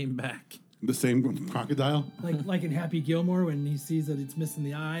 yeah, he came back. The same crocodile. like in Happy Gilmore when he sees that it's missing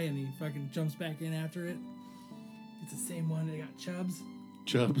the eye and he fucking jumps back in after it. It's the same one that got Chubbs.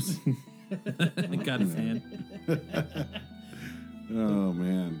 Chubbs. Got his hand. Oh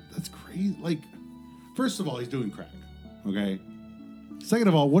man, that's crazy. Like, first of all, he's doing crack. Okay. Second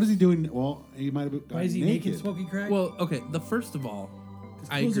of all, what is he doing? Well, he might have been. Why is he naked smoking crack? Well, okay, the first of all,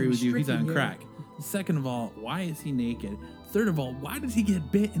 I clothes agree are with you. He's on restricting crack. Second of all, why is he naked? Third of all, why does he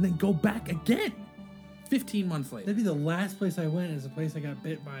get bit and then go back again? 15 months later. That'd be the last place I went. Is a place I got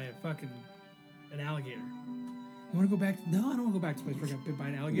bit by an alligator. You want to go back? No, I don't want to go back to the place where I got bit by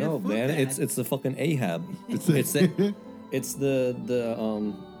an alligator. No, Fuck man, that. it's the fucking Ahab. It's It's the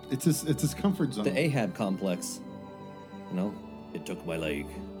it's it's his comfort zone. the Ahab complex. You know, it took my leg.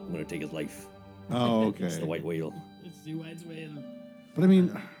 I'm gonna take his life. Oh, okay. It's the white whale. It's the white whale. But I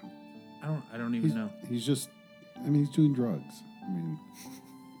mean, I don't even know. he's just. I mean, he's doing drugs. I mean,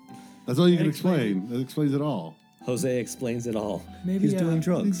 that's all you can explain. That explains it all. Jose explains it all. Maybe, he's doing He's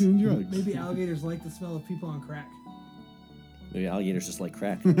drugs. He's doing drugs. Maybe alligators like the smell of people on crack. Maybe alligators just like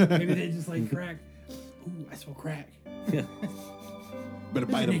crack. Maybe they just like crack. Ooh, I smell crack. Yeah. Better There's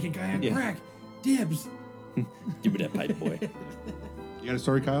a bite him. naked guy on Yeah. crack. Dibs. Give me that pipe, boy. You got a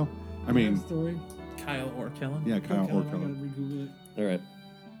story, Kyle? I mean, story. Kyle or Kellen? yeah, Kyle Okay, or I gotta Kyle. re-Google it. All right.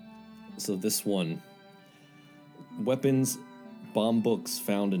 So this one, weapons, bomb books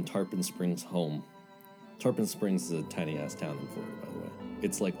found in Tarpon Springs' home. Tarpon Springs is a tiny ass town in Florida, by the way.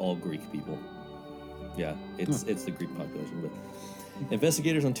 It's like all Greek people. Yeah, it's the Greek population. But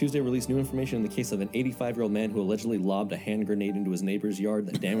investigators on Tuesday released new information in the case of an 85-year-old man who allegedly lobbed a hand grenade into his neighbor's yard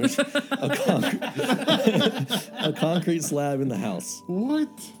that damaged a concrete slab in the house. What?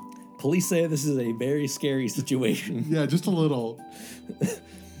 Police say this is a very scary situation. Yeah, just a little.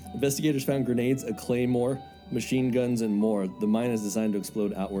 Investigators found grenades, a claymore, machine guns, and more. The mine is designed to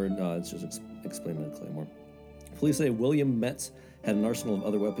explode outward. It's just explaining a claymore. Police say William Metz had an arsenal of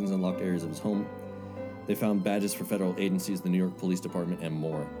other weapons in locked areas of his home. They found badges for federal agencies, the New York Police Department, and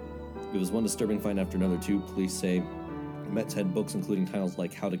more. It was one disturbing find after another, too. Police say Metz had books including titles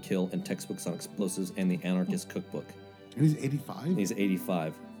like How to Kill and textbooks on explosives and the Anarchist Cookbook. And he's 85? He's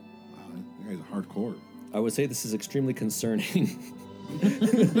 85. Wow, that guy's hardcore. I would say this is extremely concerning.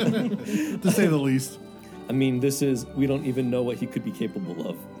 To say the least. I mean, we don't even know what he could be capable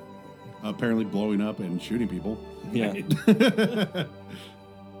of. Apparently blowing up and shooting people. Yeah.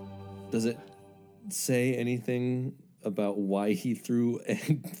 Does it say anything about why he threw a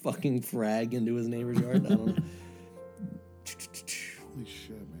fucking frag into his neighbor's yard? I don't know. Holy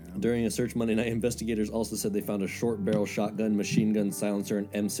shit, man. During a search Monday night, investigators also said they found a short barrel shotgun, machine gun silencer,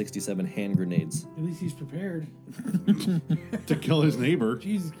 and M67 hand grenades. At least he's prepared. To kill his neighbor.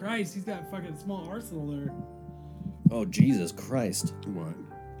 Jesus Christ, he's got a fucking small arsenal there. Oh, Jesus Christ. What?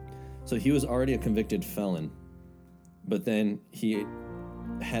 So he was already a convicted felon, but then he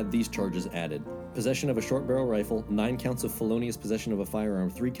had these charges added. Possession of a short barrel rifle, 9 counts of felonious possession of a firearm,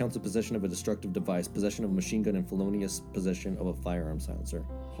 3 counts of possession of a destructive device, possession of a machine gun, and felonious possession of a firearm silencer.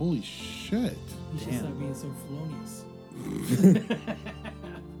 Holy shit. You should stop being so felonious.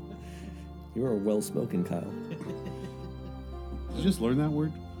 You are well spoken, Kyle. Did you just learn that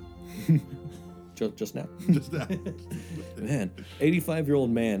word? Just now. Just that. Man, 85-year-old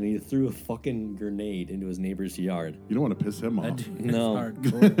man, and he threw a fucking grenade into his neighbor's yard. You don't want to piss him off. No.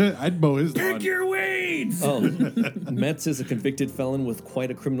 I'd mow his lawn. Pick your weeds! Oh, Metz is a convicted felon with quite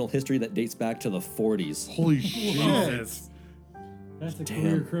a criminal history that dates back to the 40s. Holy shit. That's a Damn.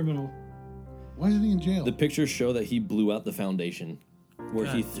 career criminal. Why isn't he in jail? The pictures show that he blew out the foundation. Where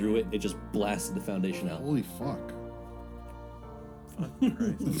he God threw it, it just blasted the foundation out. Holy fuck.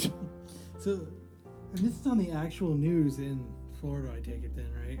 So, and this is on the actual news in Florida, I take it then,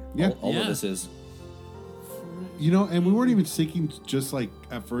 right? Yeah. All Yeah. of this is. You know, and we weren't even seeking just like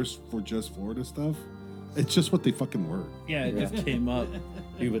at first for just Florida stuff. It's just what they fucking were. Yeah, it just came up.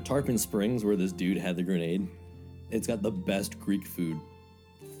 Dude, but Tarpon Springs, where this dude had the grenade, it's got the best Greek food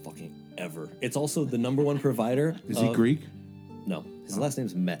fucking ever. It's also the number one provider. Is he Greek? No, his last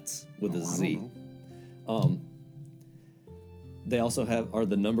name's Metz with a I Z. don't know. They also are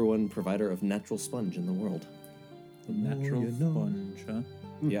the number one provider of natural sponge in the world. Natural sponge, huh?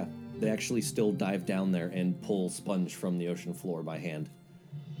 Yeah, they actually still dive down there and pull sponge from the ocean floor by hand.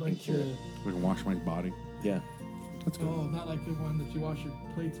 Like cure it. I can wash my body. Yeah, That's good. oh, not like the one that you wash your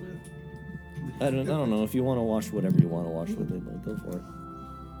plates with. I don't know if you want to wash whatever you want to wash with it, like, go for it.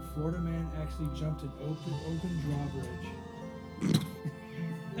 Florida man actually jumped an open drawbridge.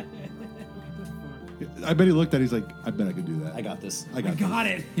 I bet he looked at it, he's like, I bet I could do that. I got this. I got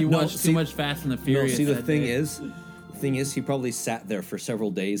this. it. He No, watched see- too much Fast and the No, Furious. see, the that thing day. is, he probably sat there for several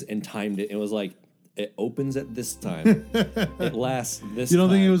days and timed it. And was like, it opens at this time. It lasts this. You don't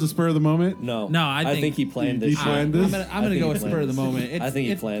think time. it was a spur of the moment? No, No, I think he planned he this. shit. planned I'm this? gonna, I I'm gonna think go he with planned spur of the this. moment. It's, I think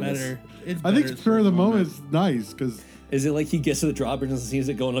he it's planned this. better. It's I think better spur of the moment is nice because Is it like he gets to the drawbridge and sees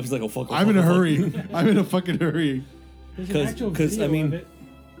it going up? He's like, oh fuck! Oh, I'm fuck, in a oh, fuck. hurry. I'm in a fucking hurry. There's an 'Cause- actual 'cause, I video mean- of it.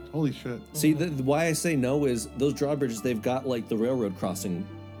 Holy shit. See, why I say no is those drawbridges. They've got like the railroad crossing,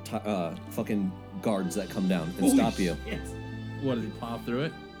 fucking guards that come down and stop you. Shit. What, did he plow through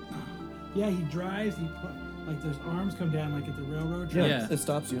it? Yeah, he drives. Like there's arms come down like at the railroad tracks, Yeah. It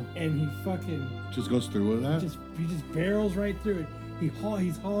stops you. and he fucking Just goes through with that. he just barrels right through it. He's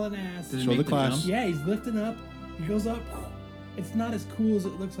hauling ass. Did he Show make the class. jump? Yeah, he's lifting up. He goes up. It's not as cool as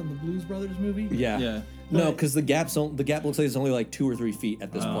it looks on the Blues Brothers movie. Yeah. Yeah. No, But- because the gap looks like it's only like 2 or 3 feet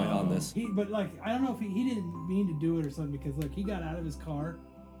at this point on this. But like, I don't know if he didn't mean to do it or something because like he got out of his car.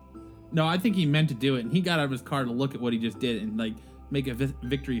 No, I think he meant to do it, and he got out of his car to look at what he just did and like make a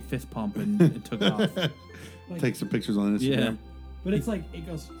victory fist pump, and it took off. Take some pictures on Instagram. Yeah. But it's like it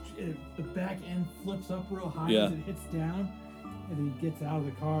goes. The back end flips up real high Yeah. as it hits down, and then he gets out of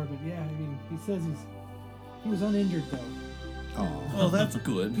the car. But yeah, I mean, he says he was uninjured though. Oh. Oh, that's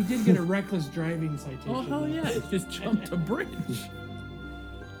good. He did get a reckless driving citation. Oh hell yeah! It just jumped a bridge.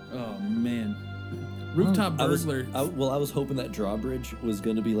 Oh man, rooftop I was burglar. hoping that drawbridge was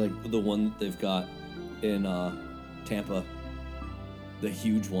gonna be like the one they've got in Tampa, the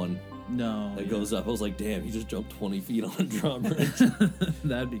huge one No, that yeah. goes up. I was like, damn, he just jumped 20 feet on a drawbridge.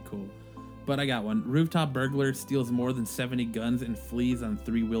 That'd be cool. But I got one. Rooftop burglar steals more than 70 guns and flees on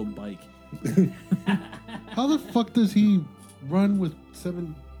 3-wheeled bike. How the fuck does he run with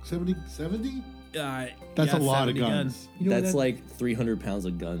 70? That's a lot of 70 guns. You know what That's that- like 300 pounds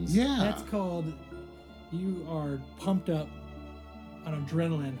of guns. Yeah. That's called. You are pumped up on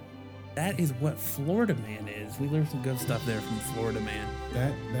adrenaline. That is what Florida Man is. We learned some good stuff there from Florida Man.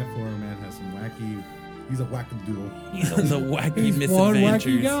 That Florida man has some wacky. He's a wackadoodle. He's on the wacky He's one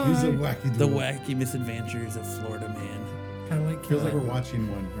wacky misadventures. guy. He's a wacky The doodle. wacky misadventures of Florida Man. Kind of like Feels like we're watching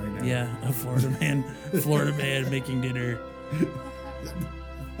one right now. Yeah, a Florida Man. Florida Man making dinner.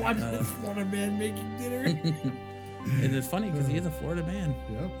 watch this Florida man making dinner. And it's funny because he is a Florida man.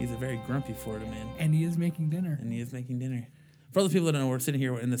 Yep. He's a very grumpy Florida man. And he is making dinner. And he is making dinner. For all the people that don't know, we're sitting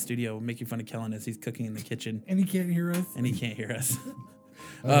here in the studio making fun of Kellen as he's cooking in the kitchen. And he can't hear us. And he can't hear us.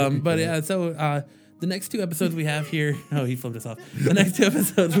 But yeah, so the next 2 episodes we have here. Oh, he flipped us off. The next 2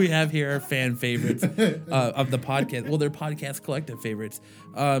 episodes we have here are fan favorites of the podcast. Well, they're podcast collective favorites.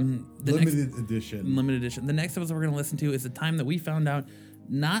 Limited edition. Limited edition. The next episode we're going to listen to is the time that we found out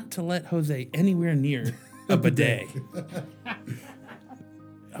not to let Jose anywhere near a bidet.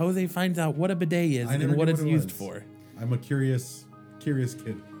 Jose finds out what a bidet is I never and what knew it's it used was. for. I'm a curious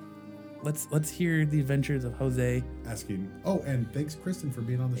kid Let's hear the adventures of Jose. asking. Oh, and thanks, Kristen, for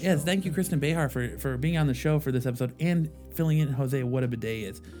being on the show. Yes, thank you, Kristen Behar, for being on the show for this episode and filling in Jose what a bidet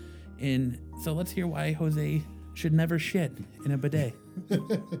is. And so let's hear why Jose should never shit in a bidet.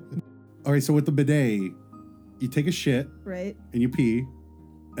 All right, so with the bidet, you take a shit Right. and you pee,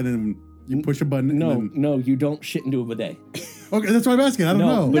 and then you push a button. No, And then, no, you don't shit into a bidet. okay, that's what I'm asking. I don't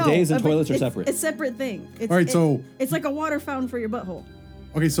No, know. but- Bidets and but toilets are it's separate. It's a separate thing. It's, All right, so- it's like a water fountain for your butthole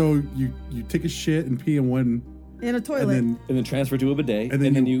Okay, so you take a shit and pee in one, in a and toilet. then And then transfer to a bidet. and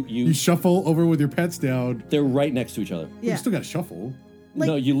then you shuffle over with your pets down. they're right next to each other. yeah. You still got to shuffle.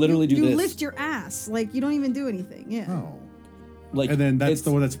 No, you literally do you this. lift your ass. Like, you don't even do anything. Yeah. Oh, Like, and then that's it's,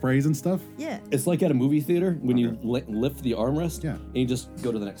 the one that sprays and stuff. Yeah. It's like at a movie theater when you Okay. lift the armrest Yeah. and you just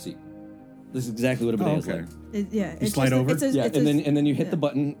go to the next seat. This is exactly what a bidet is okay. like. Yeah. It's slide just over? It's a, Yeah, it's and a- then you hit yeah. the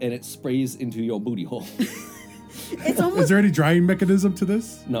button and it sprays into your booty hole. It's Is almost there any drying mechanism to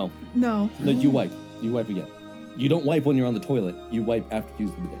this? No, no. you wipe. You wipe again. You don't wipe when you're on the toilet. You wipe after you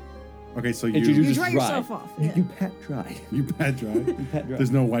use the bidet. Okay, so And you you You just dry dry. yourself off. You, Yeah. you pat dry. you pat dry. Pat dry.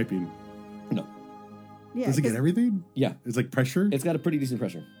 There's no wiping. No. Yeah, Does it get 'cause everything? Yeah, It's like pressure. it's got a pretty decent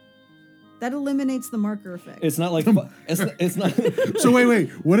pressure. that eliminates the marker effect. It's not like it's not. So wait.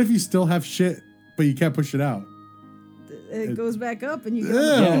 What if you still have shit, but you can't push it out it goes back up and you go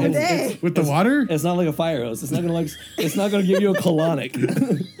Yeah, on the it's- day. with the water? It's not like a fire hose. It's not gonna It's not gonna give you a colonic.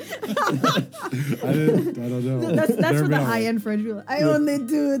 I don't know. That's Never for the been on high end French people. I only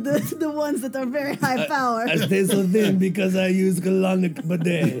do the ones that are very high power. I stay so thin because I use colonic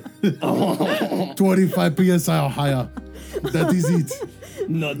bidet. one. 25 psi or higher. That is it.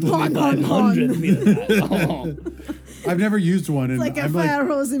 Not Hon, hon, hon. 2500. I've never used one, and Like a I'm fire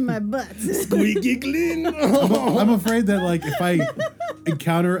hose in my butt. Squeaky clean. I'm afraid that like if I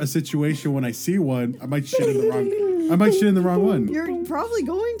encounter a situation when I see one, I might shit in the wrong one. You're probably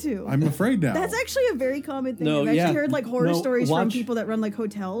going to. I'm afraid now. That's actually a very common thing. No, I've actually yeah. heard like horror No, stories from watch- people that run like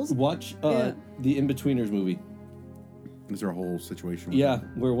hotels. Watch Yeah. the In-Betweeners movie. Is there a whole situation? with Yeah, it?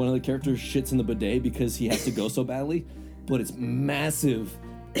 where one of the characters shits in the bidet because he has to go so badly, but it's massive,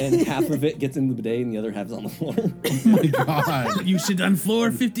 and half of it gets in the bidet and the other half's on the floor. Oh my god. You shit on floor,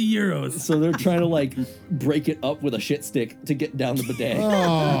 50 euros. So they're trying to like break it up with a shit stick to get down the bidet.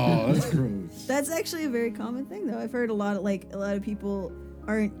 Oh, that's gross. That's actually a very common thing, though. I've heard a lot of people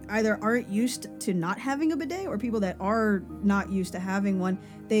aren't used to not having a bidet, or people that are not used to having one,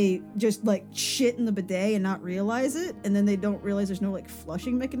 they just like shit in the bidet and not realize it, and then they don't realize there's no like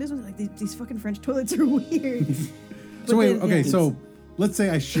flushing mechanisms. Like these fucking French toilets are weird. So But wait, then, okay, yeah. so let's say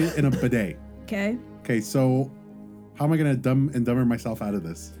I shit in a bidet. Okay. Okay, so how am I gonna dumber myself out of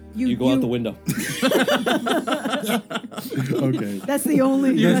this? You go out the window. Okay. That's the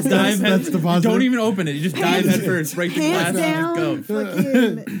only. You just dive that's head, the positive. don't even open it. You just dive head first, break the glass, Hands and down, just go.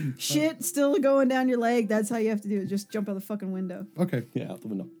 fucking shit still going down your leg. That's how you have to do it. Just jump out the fucking window. Okay. Yeah, out the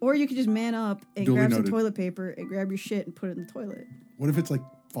window. Or you could just man up and Duly grab some noted. toilet paper and grab your shit and put it in the toilet. What if it's like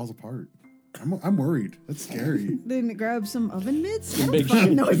falls apart? I'm worried. That's scary. Then grab some oven mitts. I don't Big fucking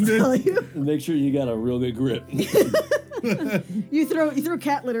shit. know what to tell you. Make sure you got a real good grip. You throw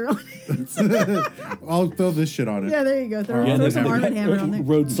cat litter on it. I'll throw this shit on it. Yeah, there you go. Throw, Yeah, throw there's some a- Arm & Hammer on there.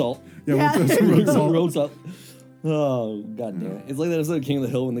 Road salt. Yeah, Yeah, we'll throw there some you road go. salt. Road salt. Oh, god damn it. It's like that episode of King of the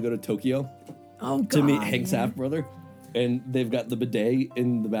Hill when they go to Tokyo Oh, God. to meet Hank's yeah. half brother. And they've got the bidet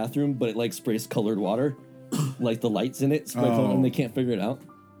in the bathroom, but it like sprays colored water. Like the lights in it spray color, and they can't figure it out.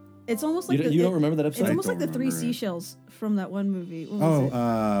 It's almost like You don't remember that episode? It's almost I like the don't three remember it. seashells from that one movie. What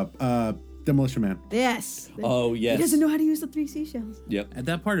was Oh, Demolition Man. it? Yes. Oh, yes. He doesn't know how to use the three seashells. Yep. At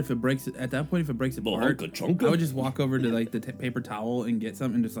that point, if it breaks Well, apart, Uncle Chunka. I would just walk over to like the paper towel and get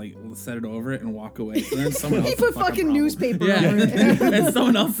something and just like set it over it and walk away. So then someone He else's put fucking problem. newspaper Yeah, over it. it's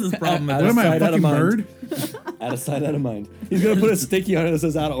someone else's problem. Out What of am I, a sight, out of fucking mind. bird? Out of sight, out of mind. He's gonna put a sticky on it that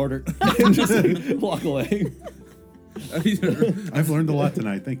says out of order and just like, walk away. I've learned a lot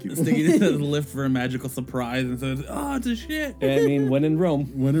tonight. Thank you. Sticking it in the lift for a magical surprise, and so it's, oh, it's a shit. I mean, when in Rome,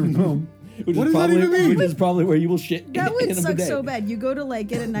 When in Rome. which What is does that probably even mean? which is probably where you will shit That in would a suck bidet. so bad. You go to like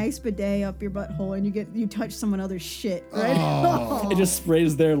get a nice bidet up your butthole and you touch someone else's shit, right? Oh. It just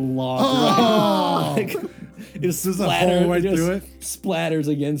sprays their lawn. Right? It just There's a hole right just through it? splatters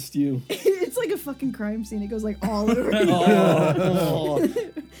against you. It's like a fucking crime scene. It goes like all over. you. Oh,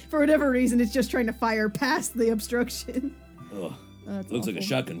 For whatever reason, it's just trying to fire past the obstruction. Ugh. That's Looks like a awful.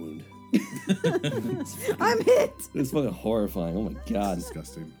 shotgun wound. I'm hit. It's fucking horrifying. Oh my god.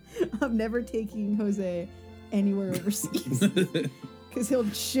 Disgusting. I'm never taking Jose anywhere overseas because he'll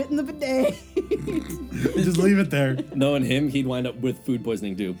shit in the bidet. Just leave it there. Knowing him, he'd wind up with food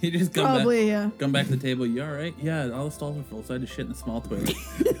poisoning too. You just Probably, yeah. come back to the table. You all right? Yeah, all the stalls are full, so I had to shit in the small toilet.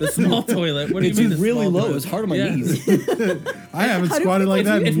 The small toilet. What do It's you mean? the really small low. toilet? It's hard on my Yeah. knees. I haven't How do squatted like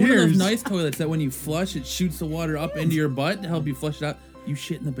people that It's in one of those years. nice toilets that when you flush, it shoots the water up into your butt to help you flush it out. You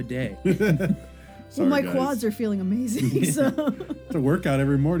shit in the bidet. Well, Sorry, my guys. quads are feeling amazing. So It's a workout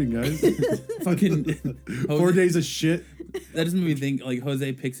every morning, guys. Fucking 4 days of shit. That just made me think like Jose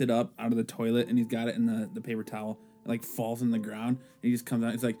picks it up out of the toilet and he's got it in the paper towel. It like falls in the ground and he just comes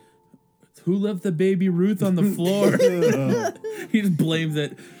out. He's like, "Who left the baby Ruth on the floor?" He just blames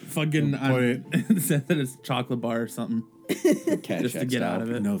it fucking on Point and says that it's chocolate bar or something Cat just to check get style. out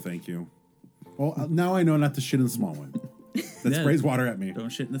of it. No, thank you. Well, now I know not to shit in the small one. That Yeah. sprays water at me. Don't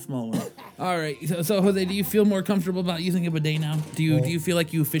shit in the small one. All right, so Jose, do you feel more comfortable about using a bidet now? Do you feel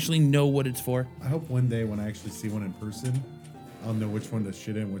like you officially know what it's for? I hope one day when I actually see one in person, I'll know which one to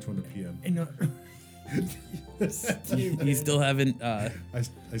shit in, which one to pee in. You know, You still haven't. I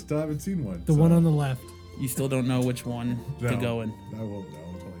still haven't seen one. the one on the left. You still don't know which one to go in. I won't know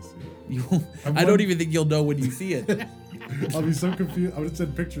until I see it. You, I don't even think you'll know when you see it. I'll be so confused. I would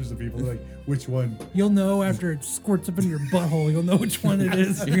send pictures to people like, which one? You'll know after it squirts up into your butthole. You'll know which one it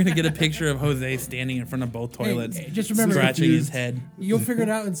is. You're gonna get a picture of Jose standing in front of both toilets, hey, just remember, scratching his head. You'll figure it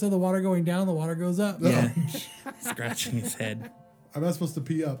out. Instead of the water going down, the water goes up. Yeah, scratching his head. I'm not supposed to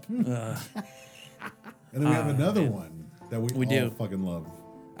pee up. And then we have another one that we all do. fucking love.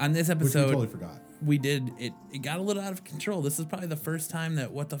 On this Which we episode, totally forgot. we did it. It got a little out of control. This is probably the first time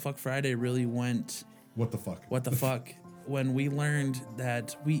that What the Fuck Friday really went. What the fuck? What the fuck? When we learned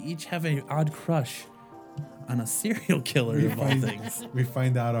that we each have an odd crush on a serial killer of all things. We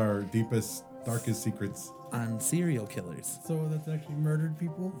find out our deepest, darkest secrets. On serial killers. So that's actually murdered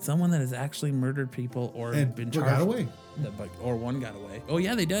people. Someone that has actually murdered people or And been or charged. got away. Or one got away. Oh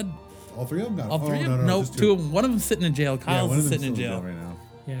yeah, they did. All three of them got All three away. of them? No, two of them. One of them's sitting in jail. Yeah, Kyle's one of them sitting in still jail. right now.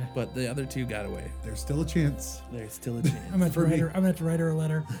 Yeah. But the other two got away. There's still a chance. There's still a chance. I'm gonna have to write her a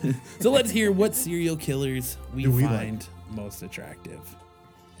letter. So let's hear what serial killers we Do we find most attractive.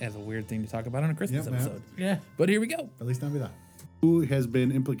 As a weird thing to talk about on a Christmas Yep, man. episode. Yeah. But here we go. At least not be that. Who has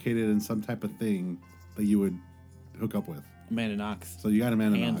been implicated in some type of thing that you would hook up with? Amanda Knox. So you got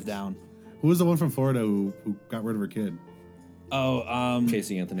Amanda Hands Knox. down. Who was the one from Florida who got rid of her kid? Oh,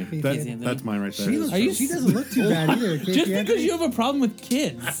 Casey Anthony. Anthony. That's mine right there. She, looks, Are you she doesn't look too bad either. Casey just because Anthony. you have a problem with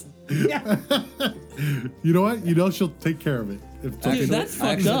kids. You know what? You know she'll take care of it. If it's Dude, okay. that's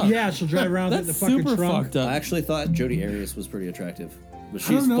fucked up. Yeah, she'll drive around with That's the fucking super trunk. fucked up. I actually thought Jodi Arias was pretty attractive, but I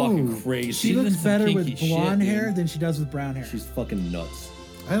she's don't know. fucking crazy. She She's looks in some better kinky with blonde shit, hair dude. than she does with brown hair. She's fucking nuts.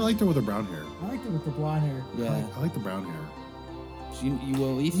 I liked her with her brown hair. I liked it with the blonde hair. Yeah. I like the brown hair.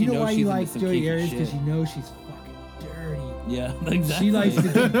 Well, at least You know why she's you into like some Jodi kinky Arias? shit. Because you know she's fucking dirty. Yeah, exactly. She likes to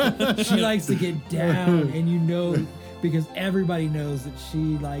get, she likes to get down, and you know because everybody knows that she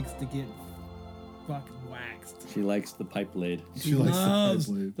likes to get fucking waxed. She likes the pipe laid. She likes the loves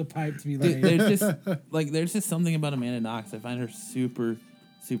pipe laid. the pipe to be Dude, laid there's just something about Amanda Knox. I find her super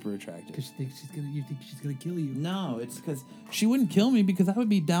attractive. because you think she's gonna kill you. No, it's because she wouldn't kill me because I would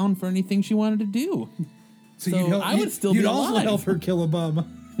be down for anything she wanted to do. So I would still you'd be also alive. help her kill a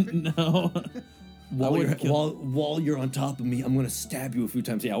bum. No. While you're on top of me, I'm gonna stab you a few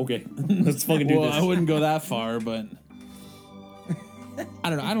times. Yeah, okay. Let's fucking do Well, this. I wouldn't go that far, but I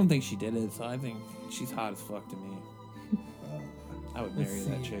don't know. I don't think she did it, so I think she's hot as fuck to me. I would marry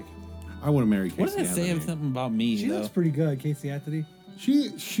that chick. I want to marry Casey What does that say Anthony. something about me, She though? looks pretty good, Casey Anthony.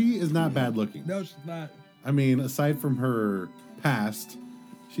 She is not bad looking. No, she's not. I mean, aside from her past,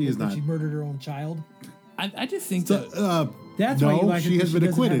 she is When not. She murdered her own child. I just think So, that That's no, why you like her, she 'cause has been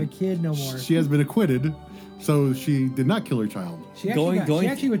doesn't acquitted. Have a kid no more. She has been acquitted, so she did not kill her child. She actually, Going- she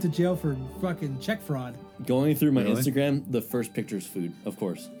actually went to jail for fucking check fraud. Going through my Really? Instagram, the first picture is food, of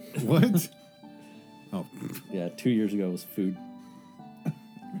course. What? Oh, Yeah, 2 years ago was food.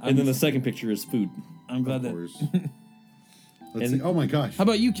 And then the second picture is food. I'm glad of that. course. Let's And- see. Oh my gosh. How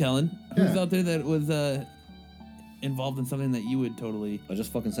about you, Kellen? Who's Yeah. out there that was involved in something that you would totally? I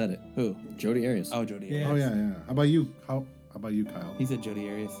just fucking said it. Who? Jodi Arias. Oh, Jodi. Yeah. Oh yeah, yeah. How about you? How about you, Kyle? He said Jodi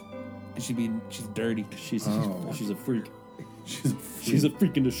Arias. She's dirty. She's Oh. she's a freak. She's She's a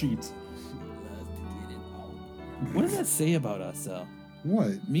freak in the sheets. What does that say about us, though?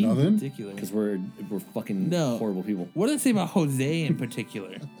 what? Me in Nothing. particular. Because we're fucking No. horrible people. What does it say about Jose in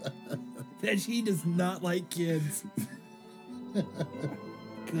particular? That she does not like kids. Good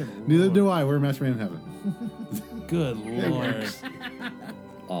Neither Lord. do I. We're a match made in heaven. Good Lord.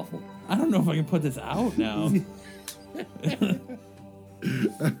 Awful. I don't know if I can put this out now.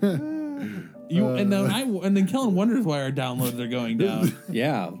 And then Kellen wonders why our downloads are going down.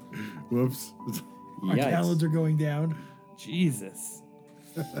 Yeah. Whoops. Our downloads Yikes. are going down. Jesus.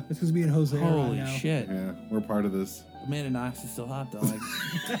 That's because me and Jose are on Holy now. shit. Yeah, we're part of this. Amanda Knox is still hot, though. Like,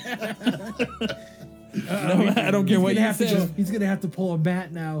 no, I don't care what you say. He's gonna have to pull a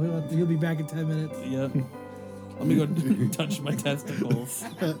bat now. He'll be back in 10 minutes. Yep. Let me go touch my testicles.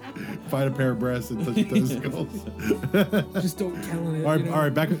 Find a pair of breasts and touch testicles. Just don't tell it. all right, you know? all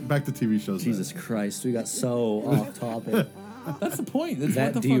right. Back to TV shows. then. Jesus Christ, we got so off topic. That's the point. That's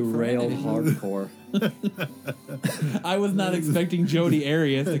That what the fuck derailed Friday. hardcore. I was not expecting Jodi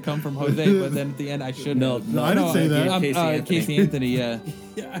Arias to come from Jose, but then at the end I should No, have. no, I didn't say that. Casey Anthony. Casey Anthony, yeah.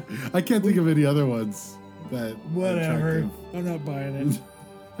 Yeah, I can't think of any other ones that. are whatever. attractive. I'm not buying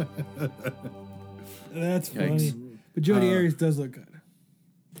it. That's funny. Yikes. But Jodi Arias does look good.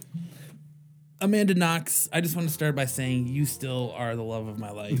 Amanda Knox, I just want to start by saying you still are the love of my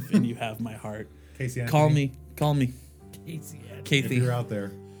life and you have my heart. Casey Anthony, Call me. Casey Anthony. if Casey. you're out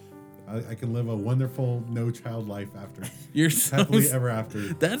there, I can live a wonderful no child life after. You're so Happily ever after.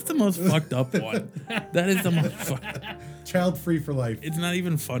 That's the most fucked up one. That is the most fucked. Child free for life. It's not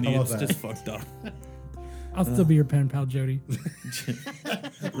even funny. How It's about just that? fucked up. I'll still be your pen pal, Jody.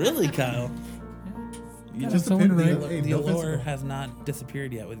 Really, Kyle? You Just someone to write. Hey, the no allure physical. has not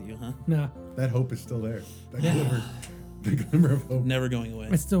disappeared yet with you, huh? No, That hope is still there. That glimmer, the glimmer of hope. Never going away.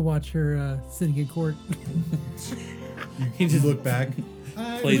 I still watch her sitting in court. He You just look back.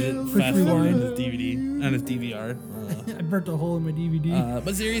 plays it Push fast forward on rewind. his DVD, on his DVR. I burnt a hole in my DVD.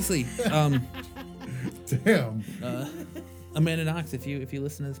 But seriously, Damn. Amanda Knox, if you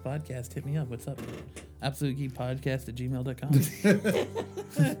listen to this podcast, hit me up. What's up? AbsoluteGeekPodcast@gmail.com.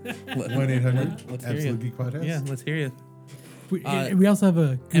 1-800 Let's hear Absolute you. Geek Podcast. Yeah, let's hear you. We also have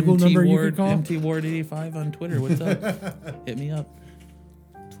a Google number you can call. MT Ward 85 on Twitter. What's up? Hit me up.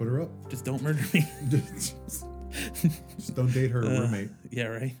 Twitter up. Just don't murder me. Just don't date her roommate. Yeah,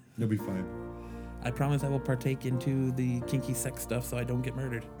 right. You'll be fine. I promise I will partake into the kinky sex stuff so I don't get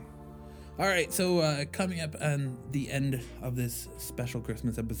murdered. All right, so coming up on the end of this special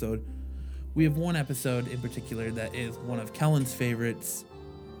Christmas episode, we have one episode in particular that is one of Kellen's favorites.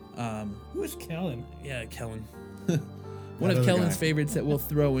 Who is Kellen? Yeah, Kellen. One of other Kellen's guy. favorites that we'll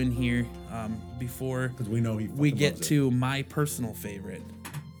throw in here before Because we know he we fucking get loves to my personal favorite.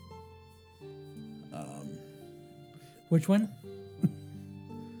 Which one? it.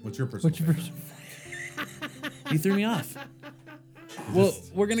 What's your personal What's your favorite? first? You threw me off. Well,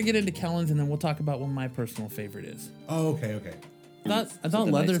 we're gonna get into Kellen's and then we'll talk about what my personal favorite is. Oh, okay, okay. I thought the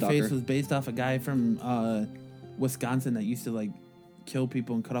Night Leatherface Stalker. was based off a guy from Wisconsin that used to like kill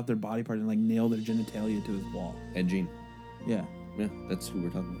people and cut off their body parts and like nail their genitalia to his wall. Ed Gein. Yeah, Yeah, that's who we're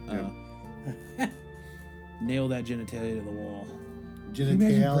talking about. nail that genitalia to the wall. Can you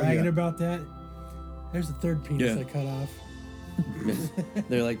imagine bragging Genitalia. about that? There's the third penis Yeah. I cut off.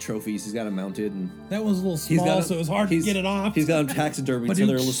 They're like trophies. He's got them mounted, and That one's a little he's small, got 'em- so it was hard to he's- get it off. He's got them taxidermy But so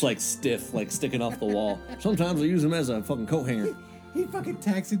they're he- just like stiff, like sticking off the wall. Sometimes I use them as a fucking coat hanger. He fucking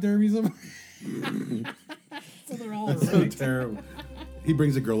taxidermies them. So they're all So right. terrible. He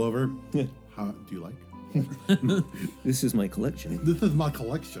brings a girl over. How do you like? This is my collection. This is my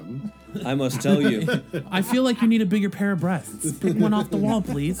collection. I must tell you. I feel like you need a bigger pair of breasts. Pick one off the wall,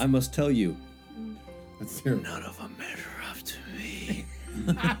 please. I must tell you. That's terrible. None of them measure up to me.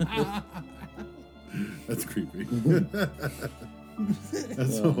 That's creepy.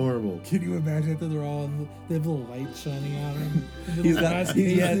 That's so horrible. Can you imagine that they're all they have little light shining on them? He's got,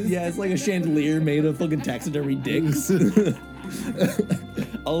 yeah, it's like a chandelier made of fucking taxidermy dicks.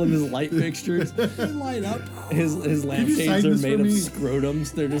 All of his light fixtures, They light up. his you sign lampshades are this made for of me?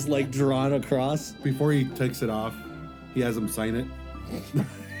 scrotums. They're just like drawn across Before he takes it off, he has him sign it.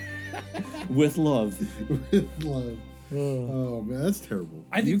 with love. With love. Oh man, that's terrible.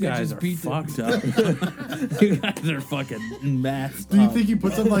 I think You that guys just are beat the- fucked up. You guys are fucking messed Do you up. think he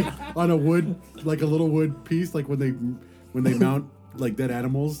puts them like on a wood, like a little wood piece, like when they mount like dead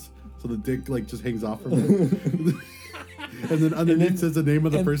animals, so the dick like just hangs off from it, and then underneath says the name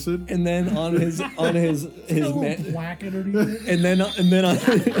of the person. And then on his A little man, black underneath it. and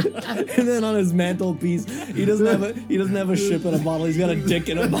then on his mantelpiece, he doesn't have a ship in a bottle. He's got a dick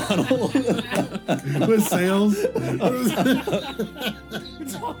in a bottle. With sails.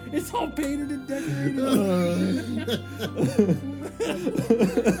 It's all painted and decorated.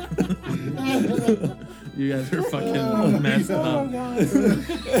 You guys are fucking messed Oh up. god.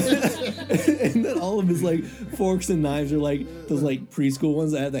 And then all of his like forks and knives are like those like preschool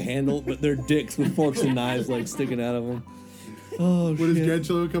ones that have the handle, but they're dicks with forks and knives like sticking out of them. Oh When his shit!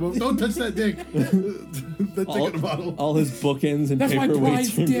 grandchildren come up, don't touch that dick. The dick in a bottle. All his bookends and That's my paperweights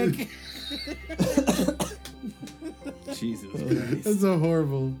bride's from dick. Jesus Christ. That's so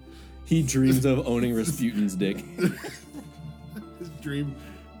horrible. He dreams of owning Rasputin's dick. His dream.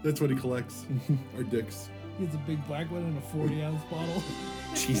 That's what he collects. Are dicks. He has a big black one in a 40-ounce bottle.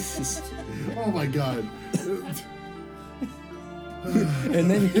 Jesus. Oh my god. And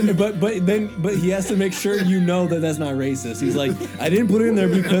then, but he has to make sure you know that that's not racist. He's like, I didn't put it in there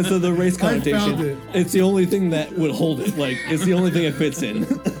because of the race I found connotation. it. It's the only thing that would hold it. Like, it's the only thing it fits in.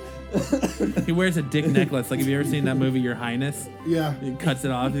 He wears a dick necklace. Like, have you ever seen that movie, Your Highness? Yeah. He cuts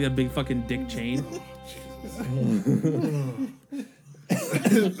it off. He's got a big fucking dick chain.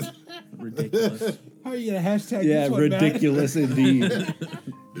 Ridiculous. How are you gonna hashtag Yeah, this one, Matt? ridiculous indeed.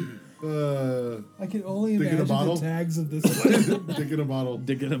 I can only Dick in a imagine bottle? the tags of this one. Dick in a bottle.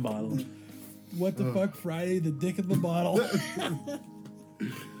 Dick in a bottle. What the fuck Friday, the dick in the bottle.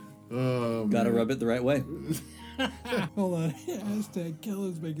 Oh, Gotta man. rub it the right way. Hold on. Hashtag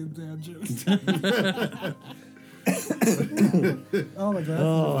Keller's making bad jokes. Oh my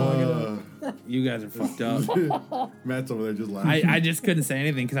god. You guys are fucked up. Matt's over there just laughing. I just couldn't say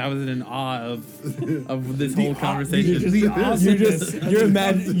anything because I was in awe of this whole conversation. You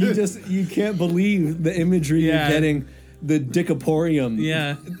can't believe the imagery Yeah. you're getting. The Dickaporium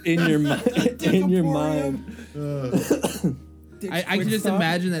Yeah. in your mind. In your mind. I can just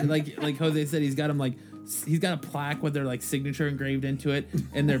imagine that, like Jose said, he's got a plaque with their like signature engraved into it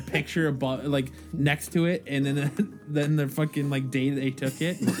and their picture above, like next to it, and then their fucking like date they took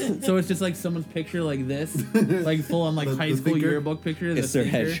it. So it's just like someone's picture like this, like full on like The high school thinker? yearbook picture. It's the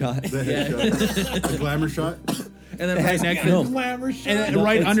their thinker. headshot. The headshot. The glamour shot. And then right next to no. it, Glamour shot. and then No,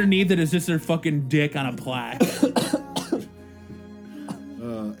 right it's- underneath it is just their fucking dick on a plaque.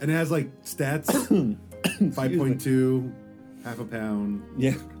 And it has like stats 5.2, half a pound.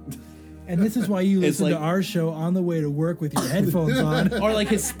 Yeah. And this is why you It's listen to like- our show on the way to work with your headphones on. Or like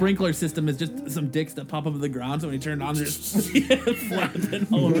his sprinkler system is just some dicks that pop up in the ground. So when he turned it on, they're just flapping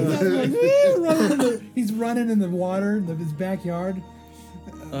all over. He's running in the water in his backyard.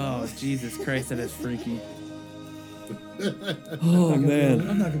 Oh Jesus Christ, that is freaky. Oh I'm man.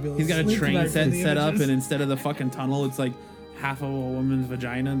 not gonna be able to He's got a sleep train tonight from the set up, images. and instead of the fucking tunnel, it's like half of a woman's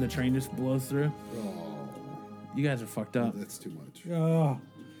vagina, and the train just blows through. You guys are fucked up. That's too much. Oh.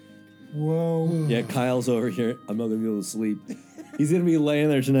 Whoa. Yeah, Kyle's over here. I'm not gonna be able to sleep. He's gonna be laying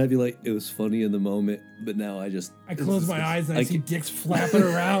there tonight, be like, "It was funny in the moment, but now I just." I close my eyes and I I see can- dicks flapping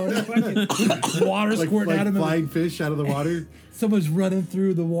around. Fucking water squirting out of them. flying fish out of the water. Someone's running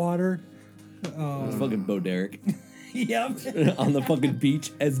through the water. It's fucking Bo Derek Yep. on the fucking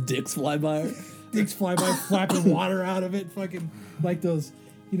beach as dicks fly by. Dicks fly by, flapping water out of it. Fucking like those,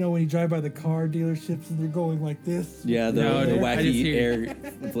 you know, when you drive by the car dealerships and they're going like this. Yeah, the, No, the dude, I just wacky hear- air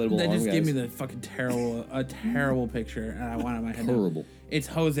inflatable That arm just guys. gave me the fucking terrible picture, and I want it in my head. now. Horrible. It's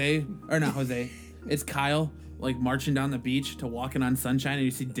Jose, or not Jose. It's Kyle, like marching down the beach to Walking on Sunshine, and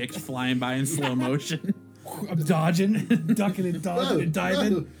you see dicks flying by in slow motion, I'm dodging, ducking and dodging and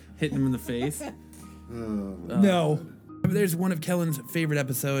diving. hitting him in the face. No. There's one of Kellen's favorite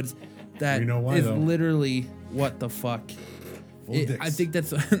episodes that We know why, is though. literally what the fuck. Full of dicks. I think that's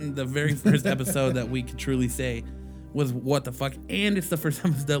the very first episode that we could truly say was what the fuck, and it's the first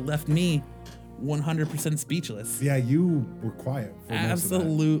episode that left me 100% speechless. Yeah, you were quiet. For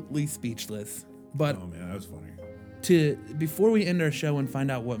Absolutely speechless. But Oh man, that was funny. before we end our show and find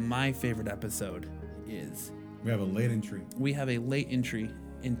out what my favorite episode is, We have a late entry. we have a late entry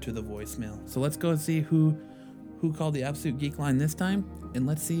into the voicemail. So let's go and see who called the Absolute Geek Line this time, and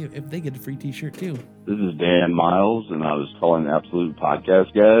let's see if they get a free t-shirt too. This is Dan Miles, and I was calling the Absolute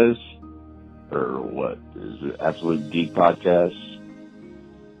Podcast guys, or what is it, Absolute Geek Podcast.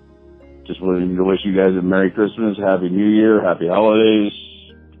 Just wanted to wish you guys a Merry Christmas, Happy New Year, Happy Holidays.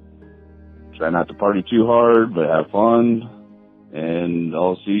 Try not to party too hard, but have fun, and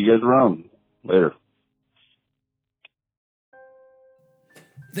I'll see you guys around. Later.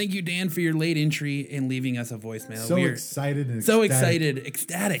 Thank you, Dan, for your late entry and leaving us a voicemail. So We're excited and so ecstatic.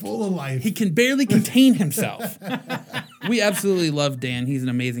 ecstatic. Full of life. He can barely contain himself. We absolutely love Dan. He's an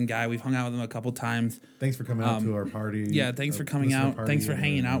amazing guy. We've hung out with him a couple times. Thanks for coming out to our party. Yeah, thanks for coming listener out. party Thanks for and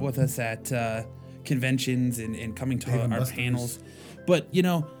hanging out everything. with us at conventions and coming to Dave and our Buster's. panels. But, you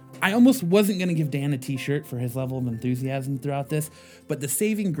know, I almost wasn't going to give Dan a t-shirt for his level of enthusiasm throughout this, but the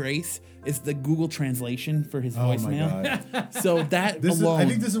saving grace is the Google translation for his Oh my voicemail. god. So that This is, alone, I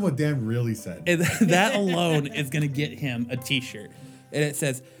think this is what Dan really said. that alone is going to get him a t-shirt. And it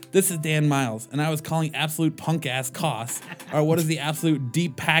says, "This is Dan Miles, and I was calling absolute punk ass costs, or what is the absolute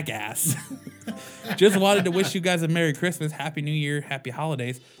deep pack ass? Just wanted to wish you guys a Merry Christmas, Happy New Year, Happy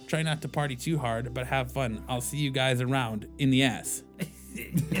Holidays. Try not to party too hard, but have fun. I'll see you guys around in the ass."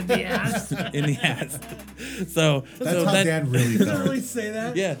 In the ass. In the ass. So That's how Dan really felt. Really say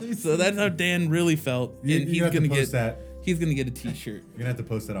that? Yeah. So that's how Dan really felt, You- and you have to gonna post get that. He's gonna get a t-shirt. You're gonna have to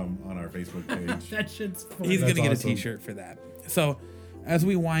post that on our Facebook page. That shit's funny. He's That's gonna get awesome. a t-shirt for that. So as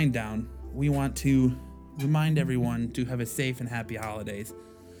we wind down, we want to remind everyone to have a safe and happy holidays.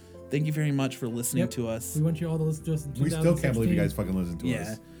 Thank you very much for listening Yep. to us. We want you all to listen to us in We still can't believe you 2016. guys fucking listen to Yeah.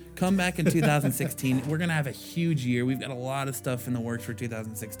 us. Come back in 2016. We're gonna have a huge year. We've got a lot of stuff in the works for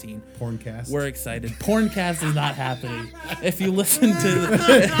 2016. Porncast. We're excited. Porncast is not happening. If you listen to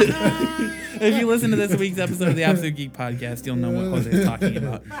if you listen to this week's episode of the Absolute Geek Podcast, you'll know what Jose is talking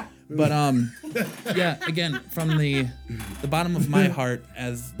about. But yeah, again, from the bottom of my heart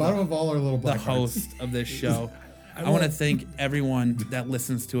as Bottom of all our little the black hearts. host of this show, I want to thank everyone that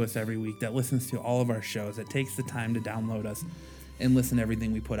listens to us every week, that listens to all of our shows, that takes the time to download us and listen to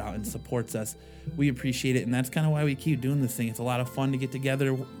everything we put out and supports us. We appreciate it, and that's kind of why we keep doing this thing. It's a lot of fun to get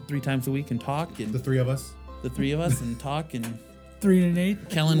together 3 times a week and talk. The And three of us. the three of us and talk, and 3 and 8.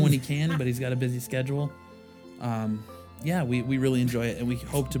 Kellen when he can, but he's got a busy schedule. Yeah, we really enjoy it, and we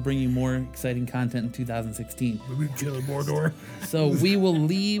hope to bring you more exciting content in 2016. We kill Mordor. So we will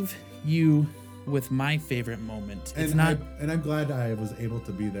leave you with my favorite moment. It's not, I'm glad I was able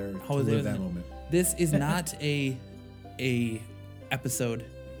to be there to live that moment. This is not a episode.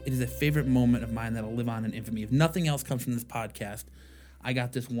 It is a favorite moment of mine that'll live on in infamy. If nothing else comes from this podcast, I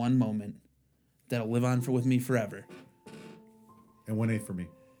got this one moment that'll live on with me forever. And 1/8 for me.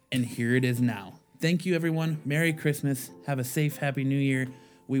 And here it is now. Thank you, everyone. Merry Christmas. Have a safe, happy New Year.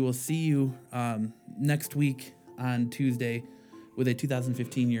 We will see you next week on Tuesday with a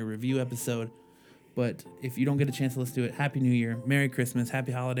 2015 year review episode. But if you don't get a chance to listen to it, Happy New Year, Merry Christmas,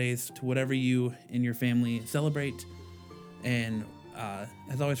 Happy Holidays to whatever you and your family celebrate. And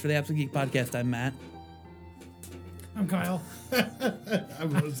as always, for the Absolute Geek Podcast, I'm Matt. I'm Kyle.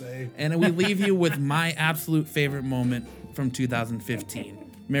 I'm Jose. And we leave you with my absolute favorite moment from 2015.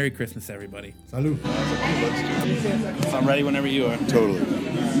 Merry Christmas, everybody. Salud. So I'm ready whenever you are. Totally.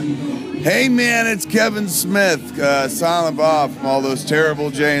 Hey, man, it's Kevin Smith, Silent Bob from all those terrible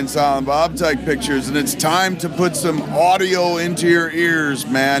Jay and Silent Bob type pictures, and it's time to put some audio into your ears,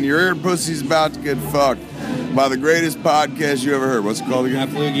 man. Your ear pussy's about to get fucked by the greatest podcast you ever heard. What's it called again?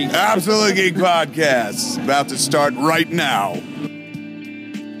 Absolute Geek. Absolute Geek Podcast. About to start right now.